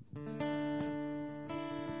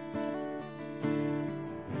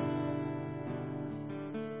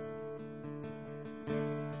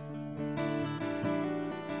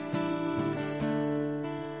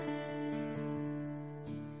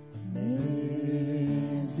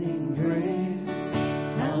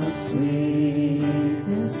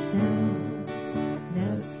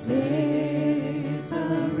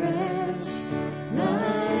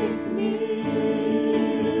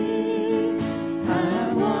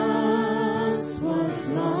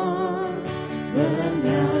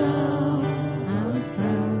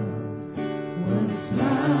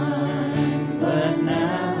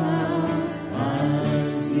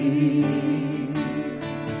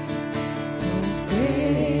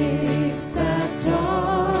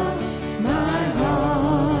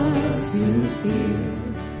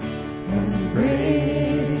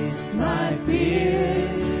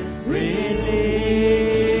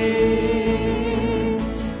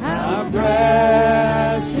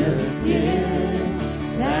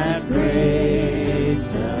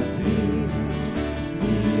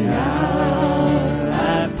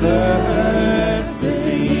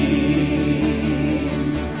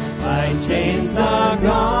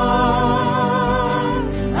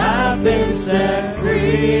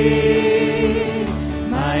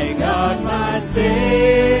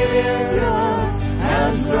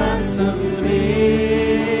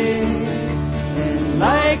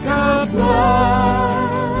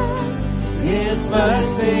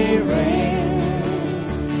 mercy reigns,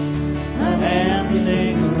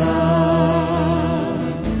 unending love,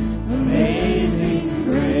 amazing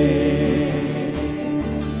grace.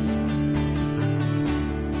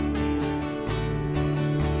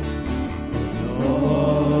 The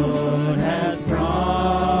Lord has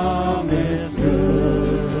promised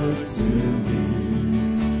good to me.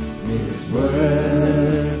 His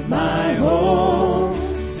word, my hope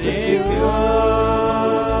secures.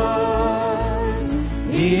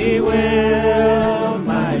 He will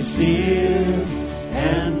my shield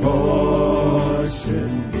and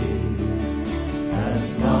portion be,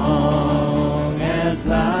 as long as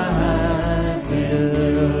life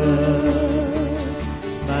endures.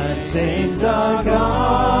 My chains are gone,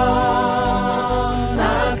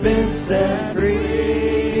 I've been set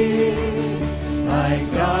free. My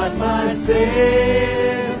God, my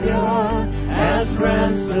Savior has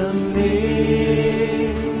ransomed me.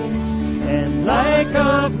 And like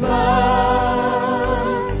a flood,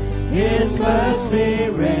 His mercy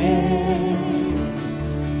reigns,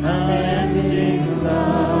 unending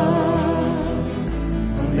love,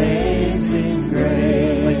 amazing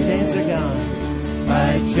grace. My chains are gone.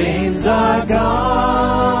 My chains are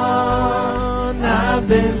gone. I've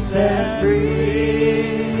been set free.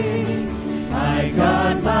 My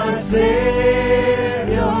God, my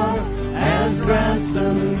Savior has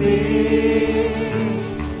ransomed me.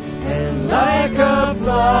 And like a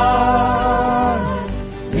flood,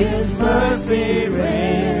 His mercy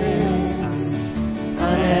reigns,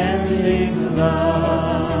 unending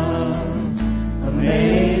love,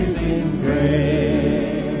 amazing grace.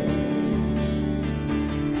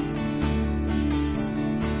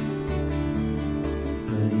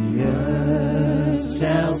 The earth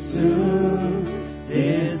shall soon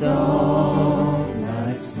dissolve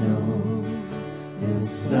like snow. The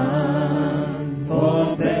sun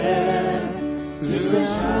forbear to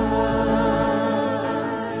shine,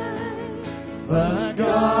 but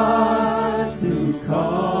God who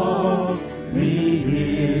called me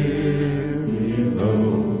here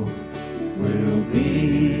below will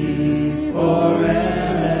be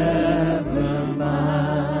forever mine,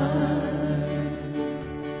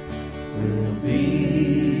 will be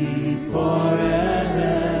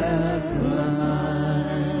forever mine.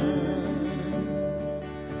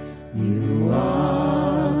 You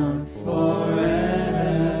are forever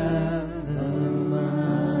mine.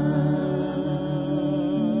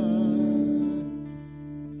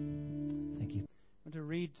 Thank you. I want to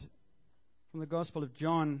read from the Gospel of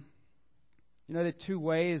John. You know, there are two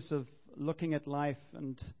ways of looking at life,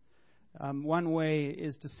 and one way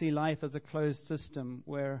is to see life as a closed system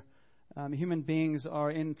where human beings are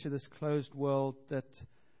into this closed world, that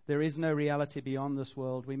there is no reality beyond this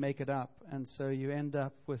world. We make it up. And so you end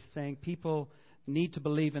up with saying people need to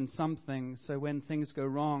believe in something, so when things go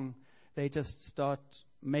wrong, they just start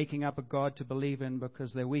making up a God to believe in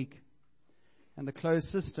because they're weak. And the closed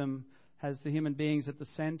system has the human beings at the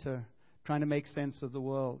center trying to make sense of the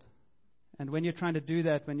world. And when you're trying to do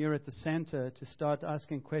that, when you're at the center, to start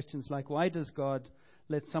asking questions like, why does God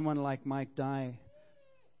let someone like Mike die?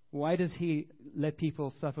 Why does He let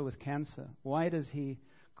people suffer with cancer? Why does He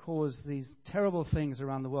cause these terrible things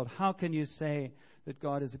around the world? How can you say that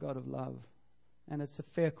God is a God of love? And it's a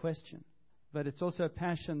fair question. But it's also a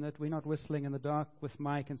passion that we're not whistling in the dark with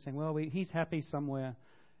Mike and saying, well, he's happy somewhere.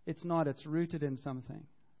 It's not. It's rooted in something.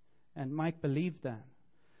 And Mike believed that.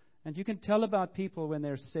 And you can tell about people when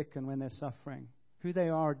they're sick and when they're suffering. Who they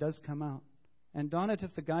are does come out. And darn it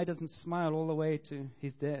if the guy doesn't smile all the way to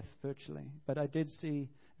his death, virtually. But I did see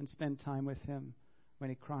and spend time with him when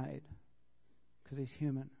he cried, because he's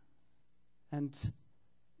human. And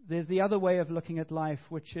there's the other way of looking at life,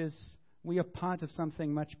 which is we are part of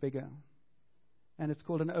something much bigger. And it's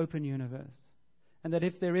called an open universe. And that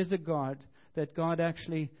if there is a God, that God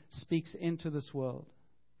actually speaks into this world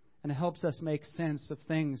and helps us make sense of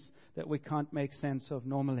things that we can't make sense of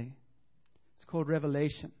normally. It's called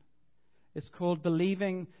revelation. It's called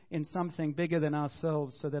believing in something bigger than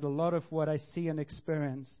ourselves, so that a lot of what I see and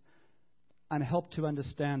experience, I'm helped to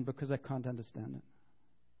understand because I can't understand it.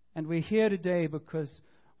 And we're here today because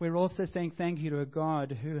we're also saying thank you to a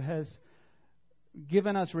God who has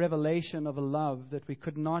given us revelation of a love that we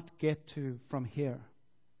could not get to from here.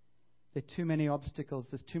 There are too many obstacles.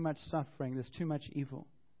 There's too much suffering. There's too much evil.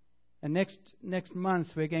 And next month,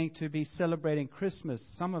 we're going to be celebrating Christmas,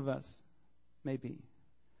 some of us, maybe,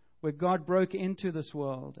 where God broke into this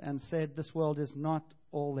world and said this world is not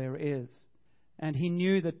all there is. And He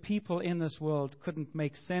knew that people in this world couldn't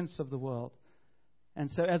make sense of the world. And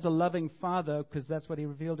so as a loving Father, because that's what He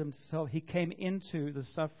revealed Himself, He came into the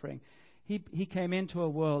suffering. He came into a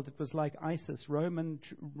world that was like ISIS, Roman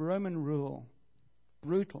rule,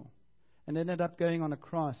 brutal, and ended up going on a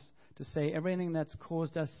cross to say everything that's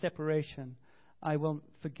caused us separation, I will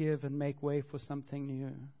forgive and make way for something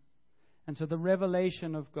new. And so the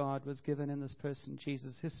revelation of God was given in this person,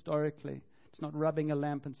 Jesus, historically. It's not rubbing a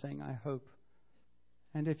lamp and saying, I hope.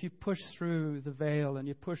 And if you push through the veil and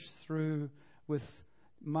you push through with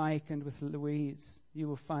Mike and with Louise, you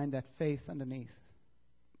will find that faith underneath.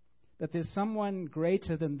 That there's someone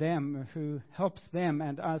greater than them who helps them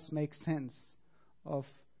and us make sense of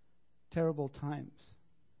terrible times.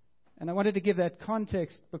 And I wanted to give that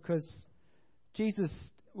context because Jesus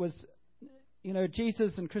was,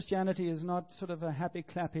 Jesus and Christianity is not sort of a happy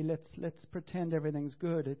clappy, let's pretend everything's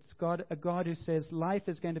good. It's a God who says life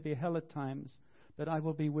is going to be hell at times, but I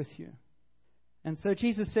will be with you. And so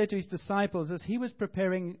Jesus said to his disciples, as he was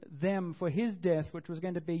preparing them for his death, which was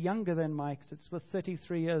going to be younger than Mike's, it was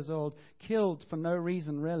 33 years old, killed for no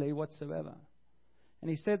reason really whatsoever. And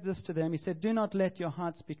he said this to them, he said, do not let your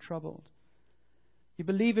hearts be troubled. You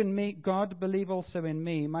believe in me, God, believe also in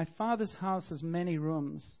me. My Father's house has many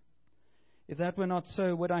rooms. If that were not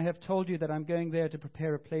so, would I have told you that I'm going there to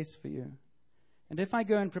prepare a place for you? And if I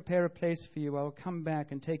go and prepare a place for you, I will come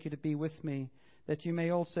back and take you to be with me, that you may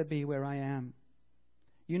also be where I am.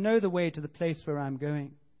 You know the way to the place where I'm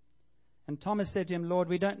going. And Thomas said to him, Lord,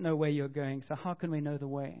 we don't know where you're going, so how can we know the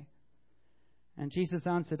way? And Jesus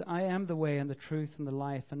answered, I am the way and the truth and the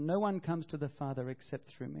life, and no one comes to the Father except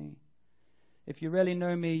through me. If you really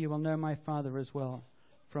know me, you will know my Father as well.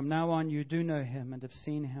 From now on, you do know him and have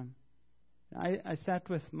seen him. I sat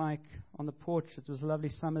with Mike on the porch. It was a lovely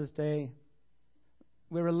summer's day.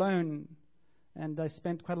 We're alone, and I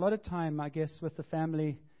spent quite a lot of time, I guess, with the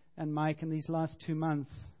family and Mike in these last 2 months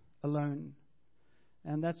alone.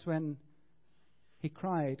 And that's when he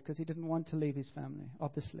cried because he didn't want to leave his family,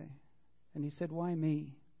 obviously. And he said, why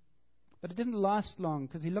me? But it didn't last long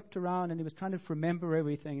because he looked around and he was trying to remember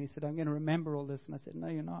everything. And he said, I'm going to remember all this. And I said, no,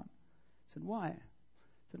 you're not. I said, why?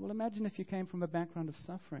 I said, well, imagine if you came from a background of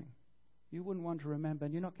suffering. You wouldn't want to remember,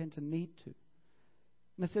 and you're not going to need to.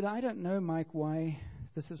 And I said, I don't know, Mike, why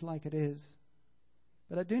this is like it is.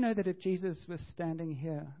 But I do know that if Jesus was standing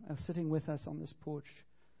here, sitting with us on this porch,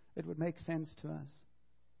 it would make sense to us.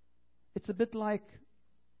 It's a bit like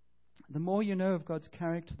the more you know of God's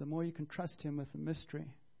character, the more you can trust him with a mystery.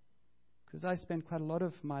 Because I spend quite a lot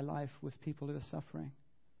of my life with people who are suffering.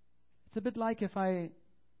 It's a bit like if I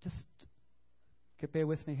just, bear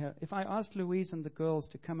with me here, if I asked Louise and the girls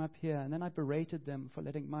to come up here and then I berated them for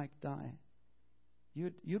letting Mike die,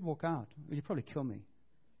 you'd walk out. You'd probably kill me.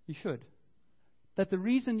 You should. That the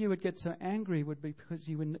reason you would get so angry would be because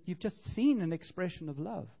you've just seen an expression of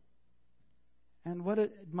love. And what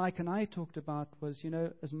Mike and I talked about was,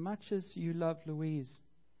 as much as you love Louise,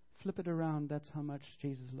 flip it around, that's how much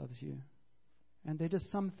Jesus loves you. And there are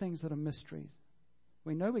just some things that are mysteries.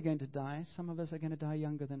 We know we're going to die. Some of us are going to die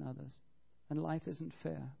younger than others. And life isn't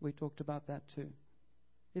fair. We talked about that too.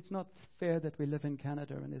 It's not fair that we live in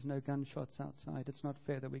Canada and there's no gunshots outside. It's not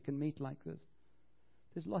fair that we can meet like this.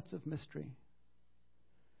 There's lots of mystery.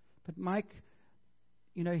 But Mike,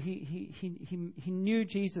 he knew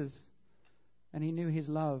Jesus and he knew his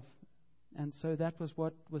love. And so that was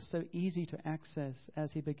what was so easy to access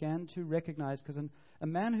as he began to recognize, because a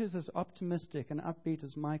man who's as optimistic and upbeat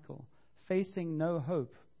as Michael, facing no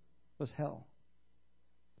hope, was hell.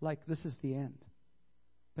 Like, this is the end.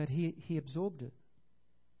 But he absorbed it.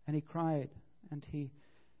 And he cried.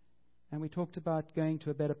 And we talked about going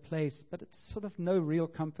to a better place. But it's sort of no real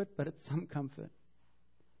comfort, but it's some comfort.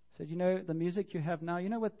 Said, the music you have now, you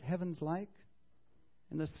know what heaven's like?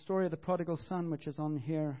 In the story of the prodigal son, which is on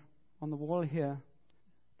here, on the wall here,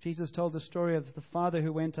 Jesus told the story of the father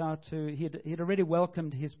who went out he had already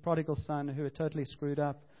welcomed his prodigal son who had totally screwed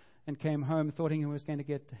up and came home thinking he was going to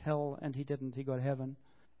get hell, and he didn't. He got heaven.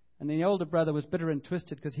 And the older brother was bitter and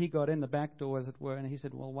twisted because he got in the back door, as it were, and he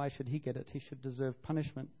said, well, why should he get it? He should deserve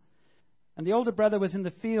punishment. And the older brother was in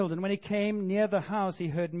the field, and when he came near the house, he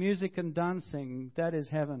heard music and dancing. That is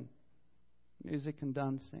heaven. Music and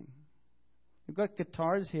dancing. We've got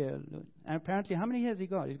guitars here. And apparently, how many has he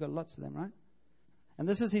got? He's got lots of them, right? And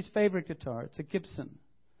this is his favorite guitar. It's a Gibson.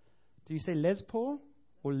 Do you say Les Paul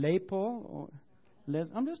or Les Paul or Les?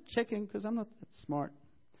 I'm just checking because I'm not that smart.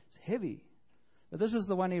 It's heavy. But this is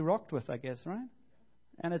the one he rocked with, I guess, right?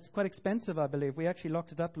 And it's quite expensive, I believe. We actually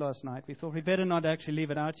locked it up last night. We thought we better not actually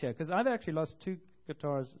leave it out here, because I've actually lost 2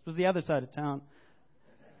 guitars. It was the other side of town.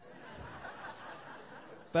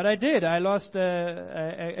 But I did. I lost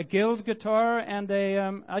a Guild guitar and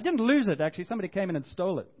I didn't lose it, actually. Somebody came in and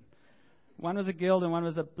stole it. One was a Guild and one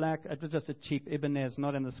was a black. It was just a cheap Ibanez,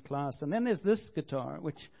 not in this class. And then there's this guitar,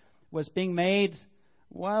 which was being made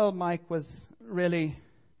while Mike was really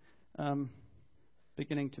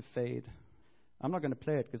beginning to fade. I'm not going to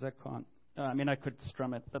play it because I can't. I could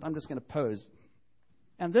strum it, but I'm just going to pose.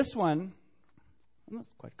 And this one, that's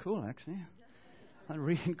quite cool, actually. I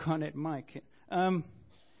reincarnate Mike.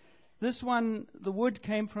 This one, the wood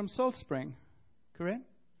came from Salt Spring, correct?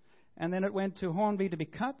 And then it went to Hornby to be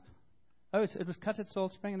cut. Oh, it was cut at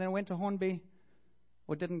Salt Spring, and then it went to Hornby,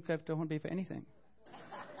 or didn't go to Hornby for anything.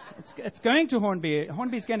 It's going to Hornby.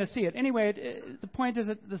 Hornby's going to see it. Anyway, the point is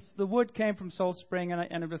that the wood came from Salt Spring,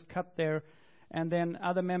 and it was cut there. And then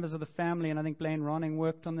other members of the family, and I think Blaine Ronning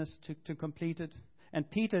worked on this to complete it. And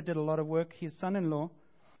Peter did a lot of work, his son-in-law.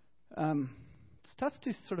 It's tough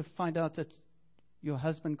to sort of find out that your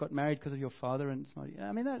husband got married because of your father, and it's not.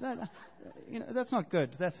 That's not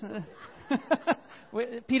good. That's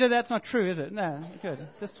Peter. That's not true, is it? No, good.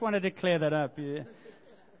 Just wanted to clear that up. Yeah.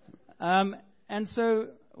 And so,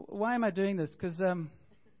 why am I doing this? Because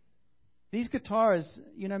these guitars,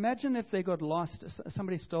 imagine if they got lost.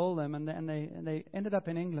 Somebody stole them, and they ended up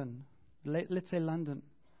in England, let's say London,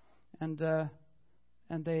 and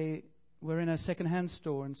they were in a second-hand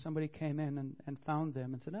store, and somebody came in and found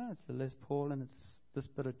them and said, it's the Les Paul, and it's this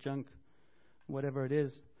bit of junk, whatever it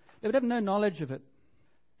is. They would have no knowledge of it.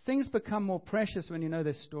 Things become more precious when you know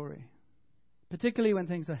their story, particularly when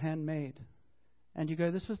things are handmade. And you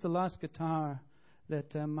go, this was the last guitar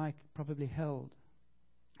that Mike probably held.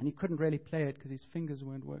 And he couldn't really play it because his fingers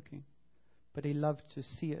weren't working. But he loved to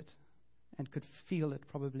see it and could feel it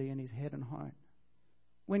probably in his head and heart.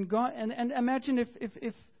 When God, and imagine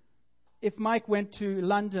if Mike went to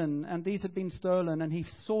London and these had been stolen and he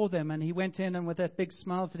saw them and he went in and with that big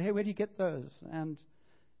smile said, hey, where do you get those? And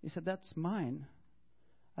he said, that's mine.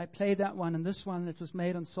 I played that one and this one that was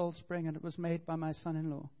made on Salt Spring and it was made by my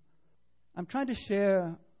son-in-law. I'm trying to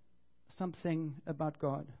share something about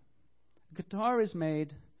God. A guitar is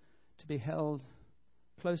made to be held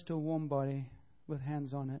close to a warm body with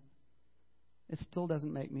hands on it. It still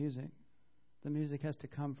doesn't make music. The music has to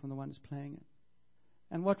come from the one who's playing it.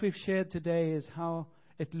 And what we've shared today is how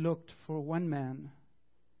it looked for one man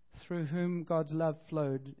through whom God's love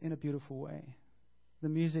flowed in a beautiful way. The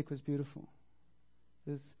music was beautiful.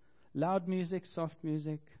 There's loud music, soft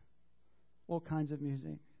music, all kinds of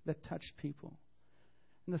music that touched people.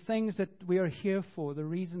 And the things that we are here for, the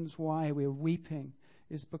reasons why we're weeping,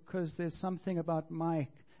 is because there's something about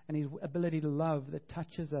Mike and his ability to love that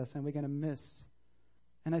touches us and we're going to miss.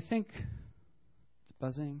 And I think it's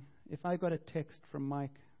buzzing. If I got a text from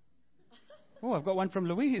Mike, I've got one from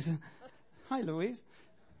Louise. Hi, Louise.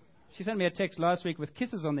 She sent me a text last week with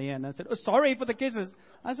kisses on the end. I said, sorry for the kisses.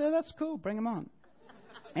 I said, that's cool, bring them on.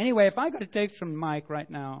 Anyway, if I got a text from Mike right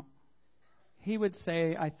now, he would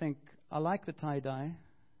say, I think, I like the tie-dye.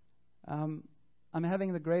 I'm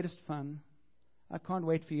having the greatest fun. I can't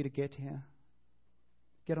wait for you to get here.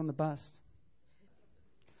 Get on the bus.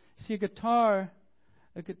 See, a guitar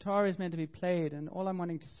is meant to be played, and all I'm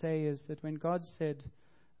wanting to say is that when God said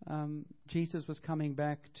Jesus was coming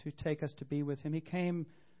back to take us to be with him, he came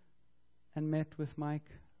and met with Mike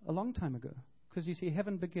a long time ago. Because you see,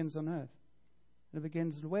 heaven begins on earth. It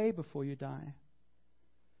begins way before you die.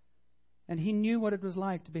 And he knew what it was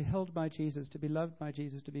like to be held by Jesus, to be loved by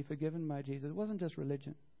Jesus, to be forgiven by Jesus. It wasn't just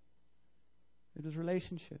religion. It was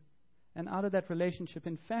relationship. And out of that relationship,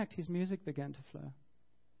 in fact, his music began to flow.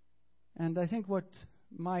 And I think what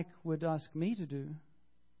Mike would ask me to do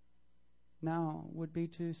now would be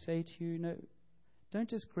to say to you, no, don't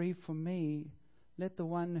just grieve for me. Let the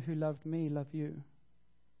one who loved me love you.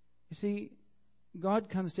 You see, God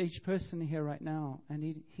comes to each person here right now,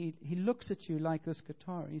 and he looks at you like this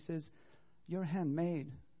guitar. He says, you're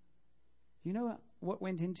handmade. You know what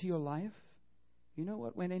went into your life? You know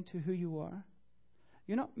what went into who you are?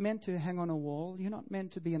 You're not meant to hang on a wall. You're not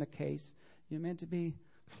meant to be in a case. You're meant to be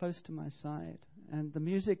close to my side. And the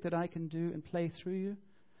music that I can do and play through you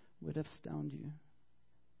would astound you.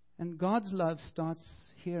 And God's love starts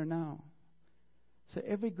here now. So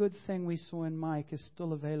every good thing we saw in Mike is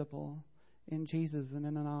still available in Jesus and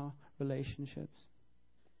in our relationships.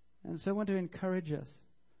 And so I want to encourage us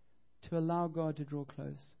to allow God to draw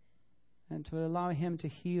close and to allow him to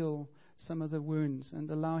heal some of the wounds and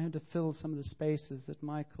allow him to fill some of the spaces that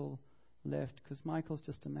Michael left, because Michael's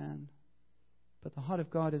just a man. But the heart of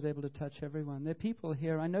God is able to touch everyone. There are people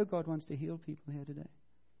here. I know God wants to heal people here today.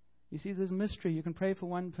 You see, there's mystery. You can pray for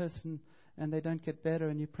one person and they don't get better,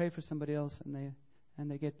 and you pray for somebody else and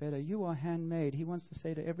they get better. You are handmade. He wants to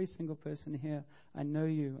say to every single person here, I know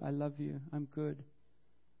you. I love you. I'm good.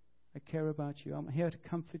 I care about you. I'm here to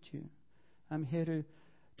comfort you. I'm here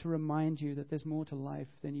to remind you that there's more to life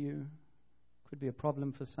than you. Could be a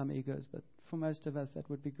problem for some egos, but for most of us, that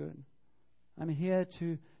would be good. I'm here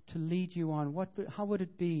to lead you on. How would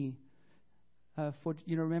it be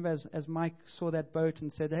remember as Mike saw that boat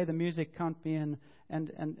and said, hey, the music can't be in,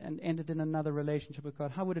 and ended in another relationship with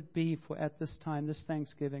God. How would it be for at this time, this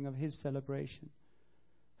Thanksgiving of his celebration,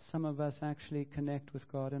 some of us actually connect with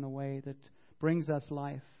God in a way that brings us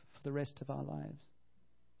life for the rest of our lives?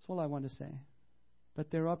 That's all I want to say. But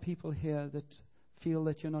there are people here that feel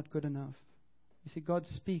that you're not good enough. You see, God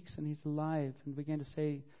speaks and he's alive, and we're going to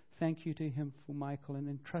say thank you to him for Michael and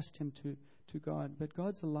then trust him to God. But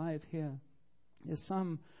God's alive here. There's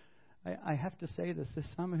some, I have to say this,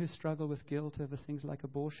 there's some who struggle with guilt over things like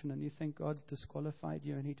abortion, and you think God's disqualified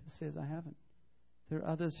you, and he just says, I haven't. There are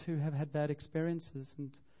others who have had bad experiences,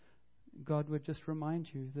 and God would just remind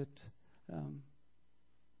you that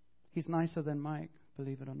he's nicer than Mike,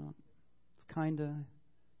 believe it or not. He's kinder,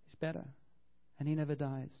 he's better, and he never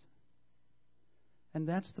dies. And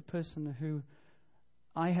that's the person who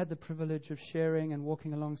I had the privilege of sharing and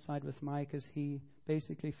walking alongside with Mike as he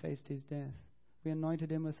basically faced his death. We anointed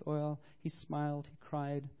him with oil. He smiled. He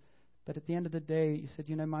cried. But at the end of the day, he said,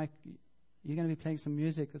 Mike, you're going to be playing some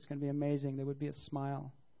music that's going to be amazing. There would be a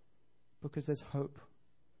smile because there's hope.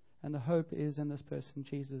 And the hope is in this person,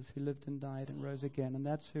 Jesus, who lived and died and rose again. And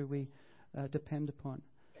that's who we depend upon.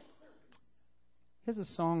 Here's a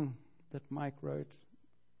song that Mike wrote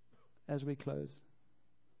as we close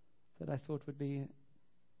that I thought would be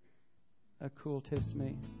a cool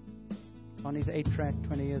testimony on his 8-track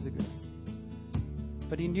 20 years ago.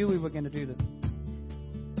 But he knew we were going to do this.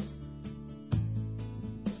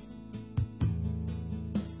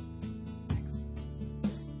 Thanks.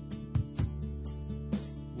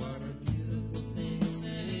 What a beautiful thing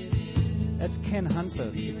that it is. That's Ken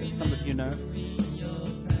Hunter, because some of you know.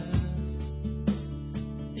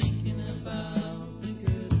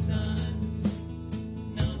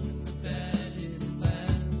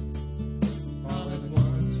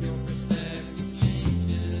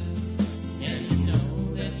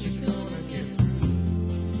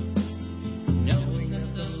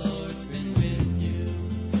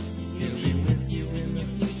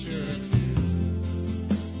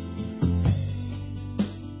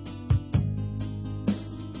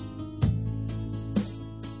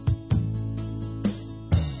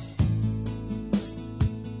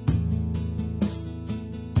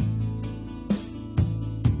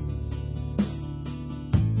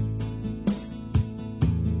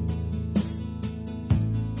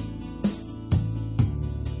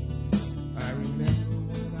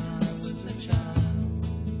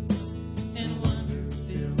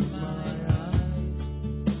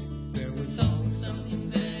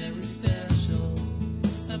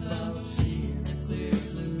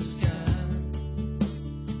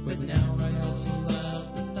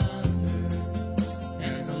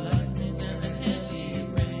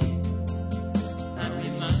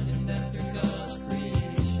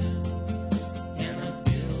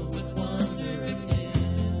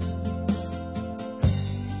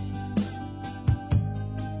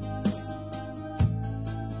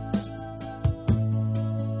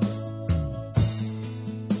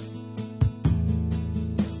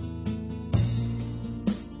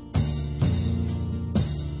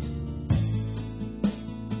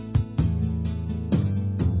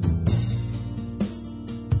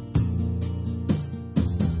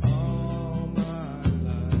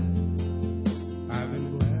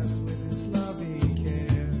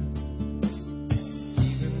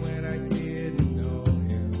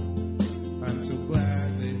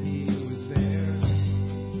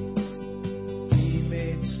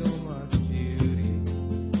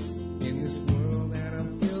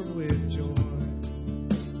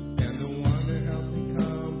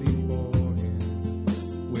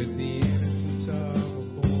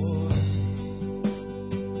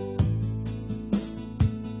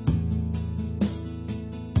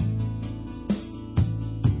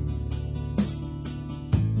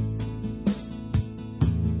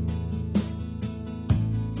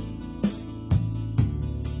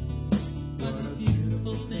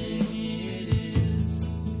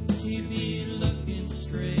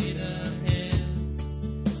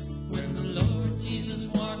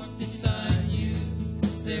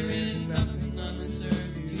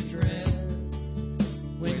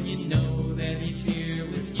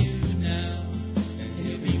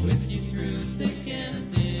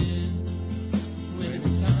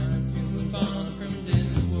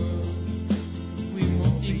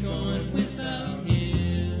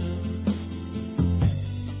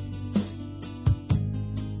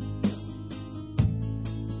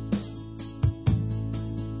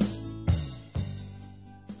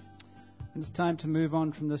 it's time to move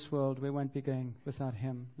on from this world, we won't be going without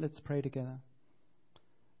Him. Let's pray together.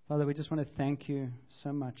 Father, we just want to thank you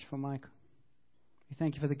so much for Mike. We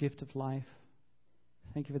thank you for the gift of life.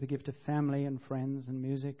 Thank you for the gift of family and friends and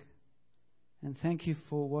music. And thank you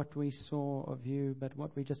for what we saw of you, but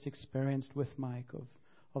what we just experienced with Mike,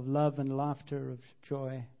 of love and laughter, of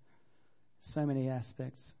joy. So many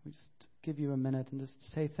aspects. We just give you a minute and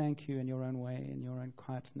just say thank you in your own way, in your own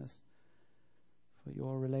quietness, for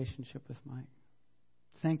your relationship with Mike.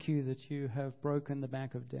 Thank you that you have broken the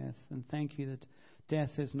back of death, and thank you that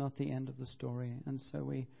death is not the end of the story. And so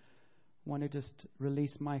we want to just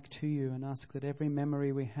release Mike to you and ask that every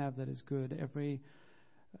memory we have that is good, every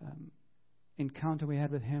encounter we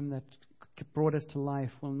had with him that brought us to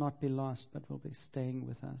life will not be lost, but will be staying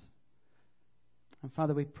with us. And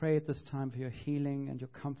Father, we pray at this time for your healing and your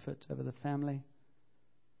comfort over the family,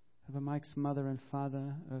 over Mike's mother and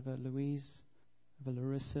father, over Louise, over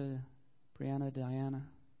Larissa, Brianna, Diana,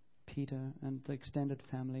 Peter, and the extended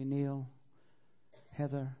family, Neil,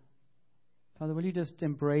 Heather. Father, will you just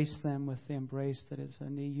embrace them with the embrace that is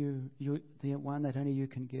only you, the one that only you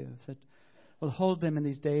can give, that will hold them in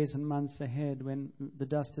these days and months ahead when the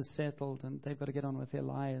dust has settled and they've got to get on with their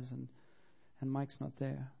lives and Mike's not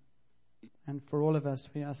there. And for all of us,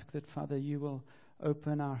 we ask that, Father, you will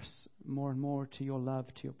open us more and more to your love,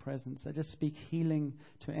 to your presence. I just speak healing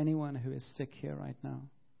to anyone who is sick here right now,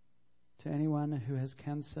 to anyone who has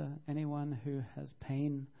cancer, anyone who has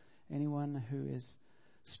pain, anyone who is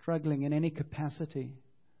struggling in any capacity.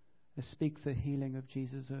 I speak the healing of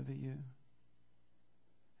Jesus over you.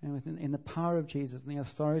 And in the power of Jesus and the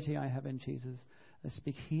authority I have in Jesus, I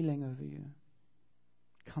speak healing over you.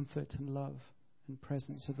 Comfort and love and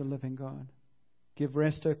presence of the living God. Give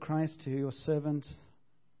rest, O Christ, to your servant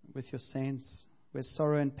with your saints, where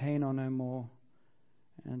sorrow and pain are no more,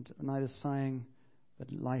 and neither sighing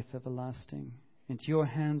but life everlasting. Into your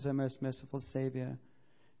hands, O most merciful Savior,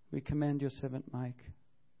 we commend your servant Mike.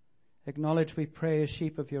 Acknowledge, we pray, a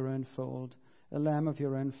sheep of your own fold, a lamb of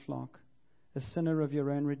your own flock, a sinner of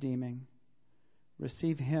your own redeeming.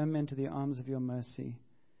 Receive him into the arms of your mercy,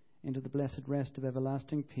 into the blessed rest of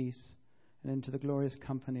everlasting peace, and into the glorious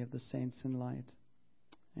company of the saints in light.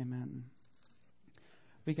 Amen.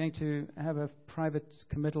 We're going to have a private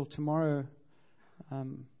committal tomorrow.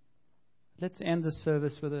 Let's end the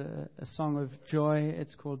service with a song of joy.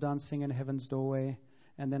 It's called Dancing in Heaven's Doorway.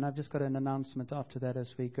 And then I've just got an announcement after that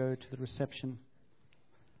as we go to the reception.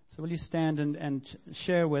 So will you stand and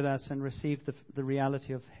share with us and receive the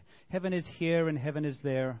reality of heaven is here and heaven is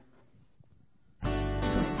there.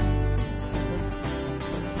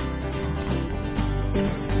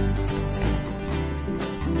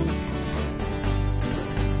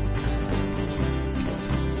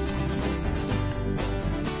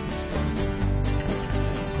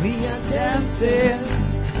 We are dancing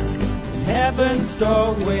in heaven's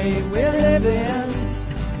doorway. We're living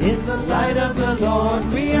in the light of the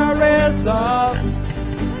Lord. We are heirs of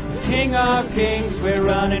King of Kings. We're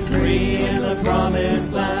running free in the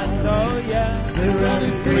promised land. Oh yeah, we're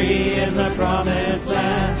running free in the promised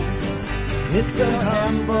land. It's a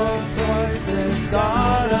humble voices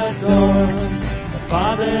God adores. The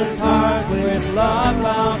Father's heart with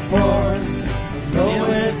love pours.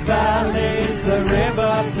 Lowest valleys the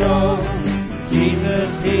river flows.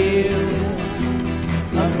 Jesus heals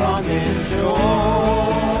along His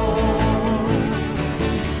shore.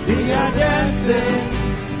 We are dancing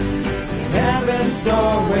in heaven's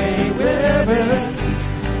doorway. We're living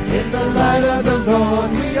in the light of the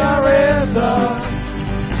Lord. We are heirs of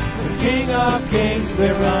the King of Kings.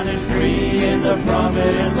 We're running free in the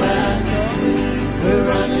promised land. We're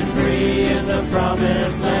running free in the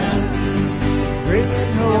promised land.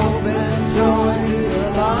 Bringing hope and joy to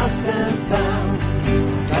the lost and found.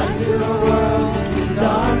 Come to the world in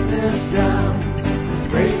darkness drown.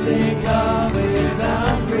 Embracing love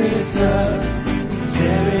without reserve.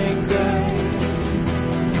 Sharing grace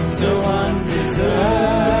so undeserved.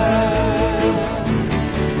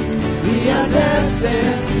 We are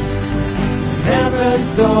dancing in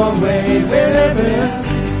heaven's doorway. We're living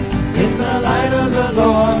in the light of the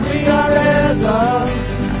Lord. We are heirs of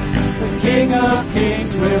King of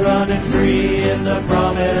Kings. We're running free in the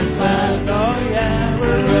promised land. Oh yeah,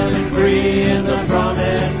 we're running free in the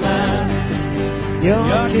promised land.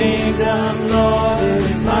 Your kingdom, Lord,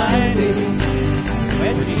 is mighty.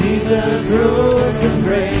 When Jesus rules and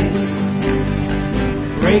reigns,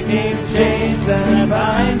 breaking chains that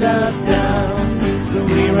bind us down, so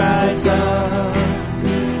we rise up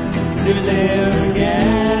to live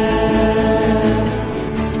again.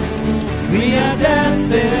 We are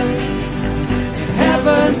dancing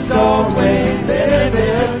heaven's doorway,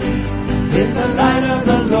 living in the light of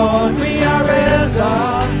the Lord, we are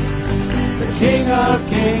risen. The King of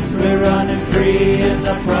Kings, we're running free in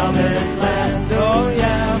the promised land. Oh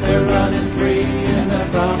yeah, we're running free in the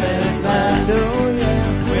promised land. Oh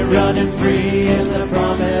yeah, we're running free in the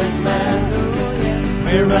promised land. Oh yeah,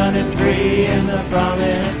 we're running free in the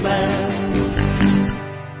promised land.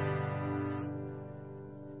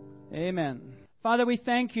 Amen. Father, we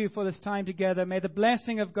thank you for this time together. May the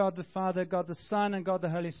blessing of God the Father, God the Son, and God the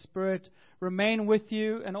Holy Spirit remain with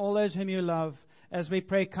you and all those whom you love, as we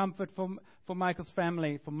pray comfort for Michael's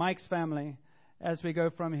family, for Mike's family, as we go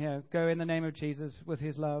from here. Go in the name of Jesus with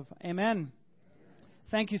his love. Amen.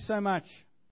 Thank you so much.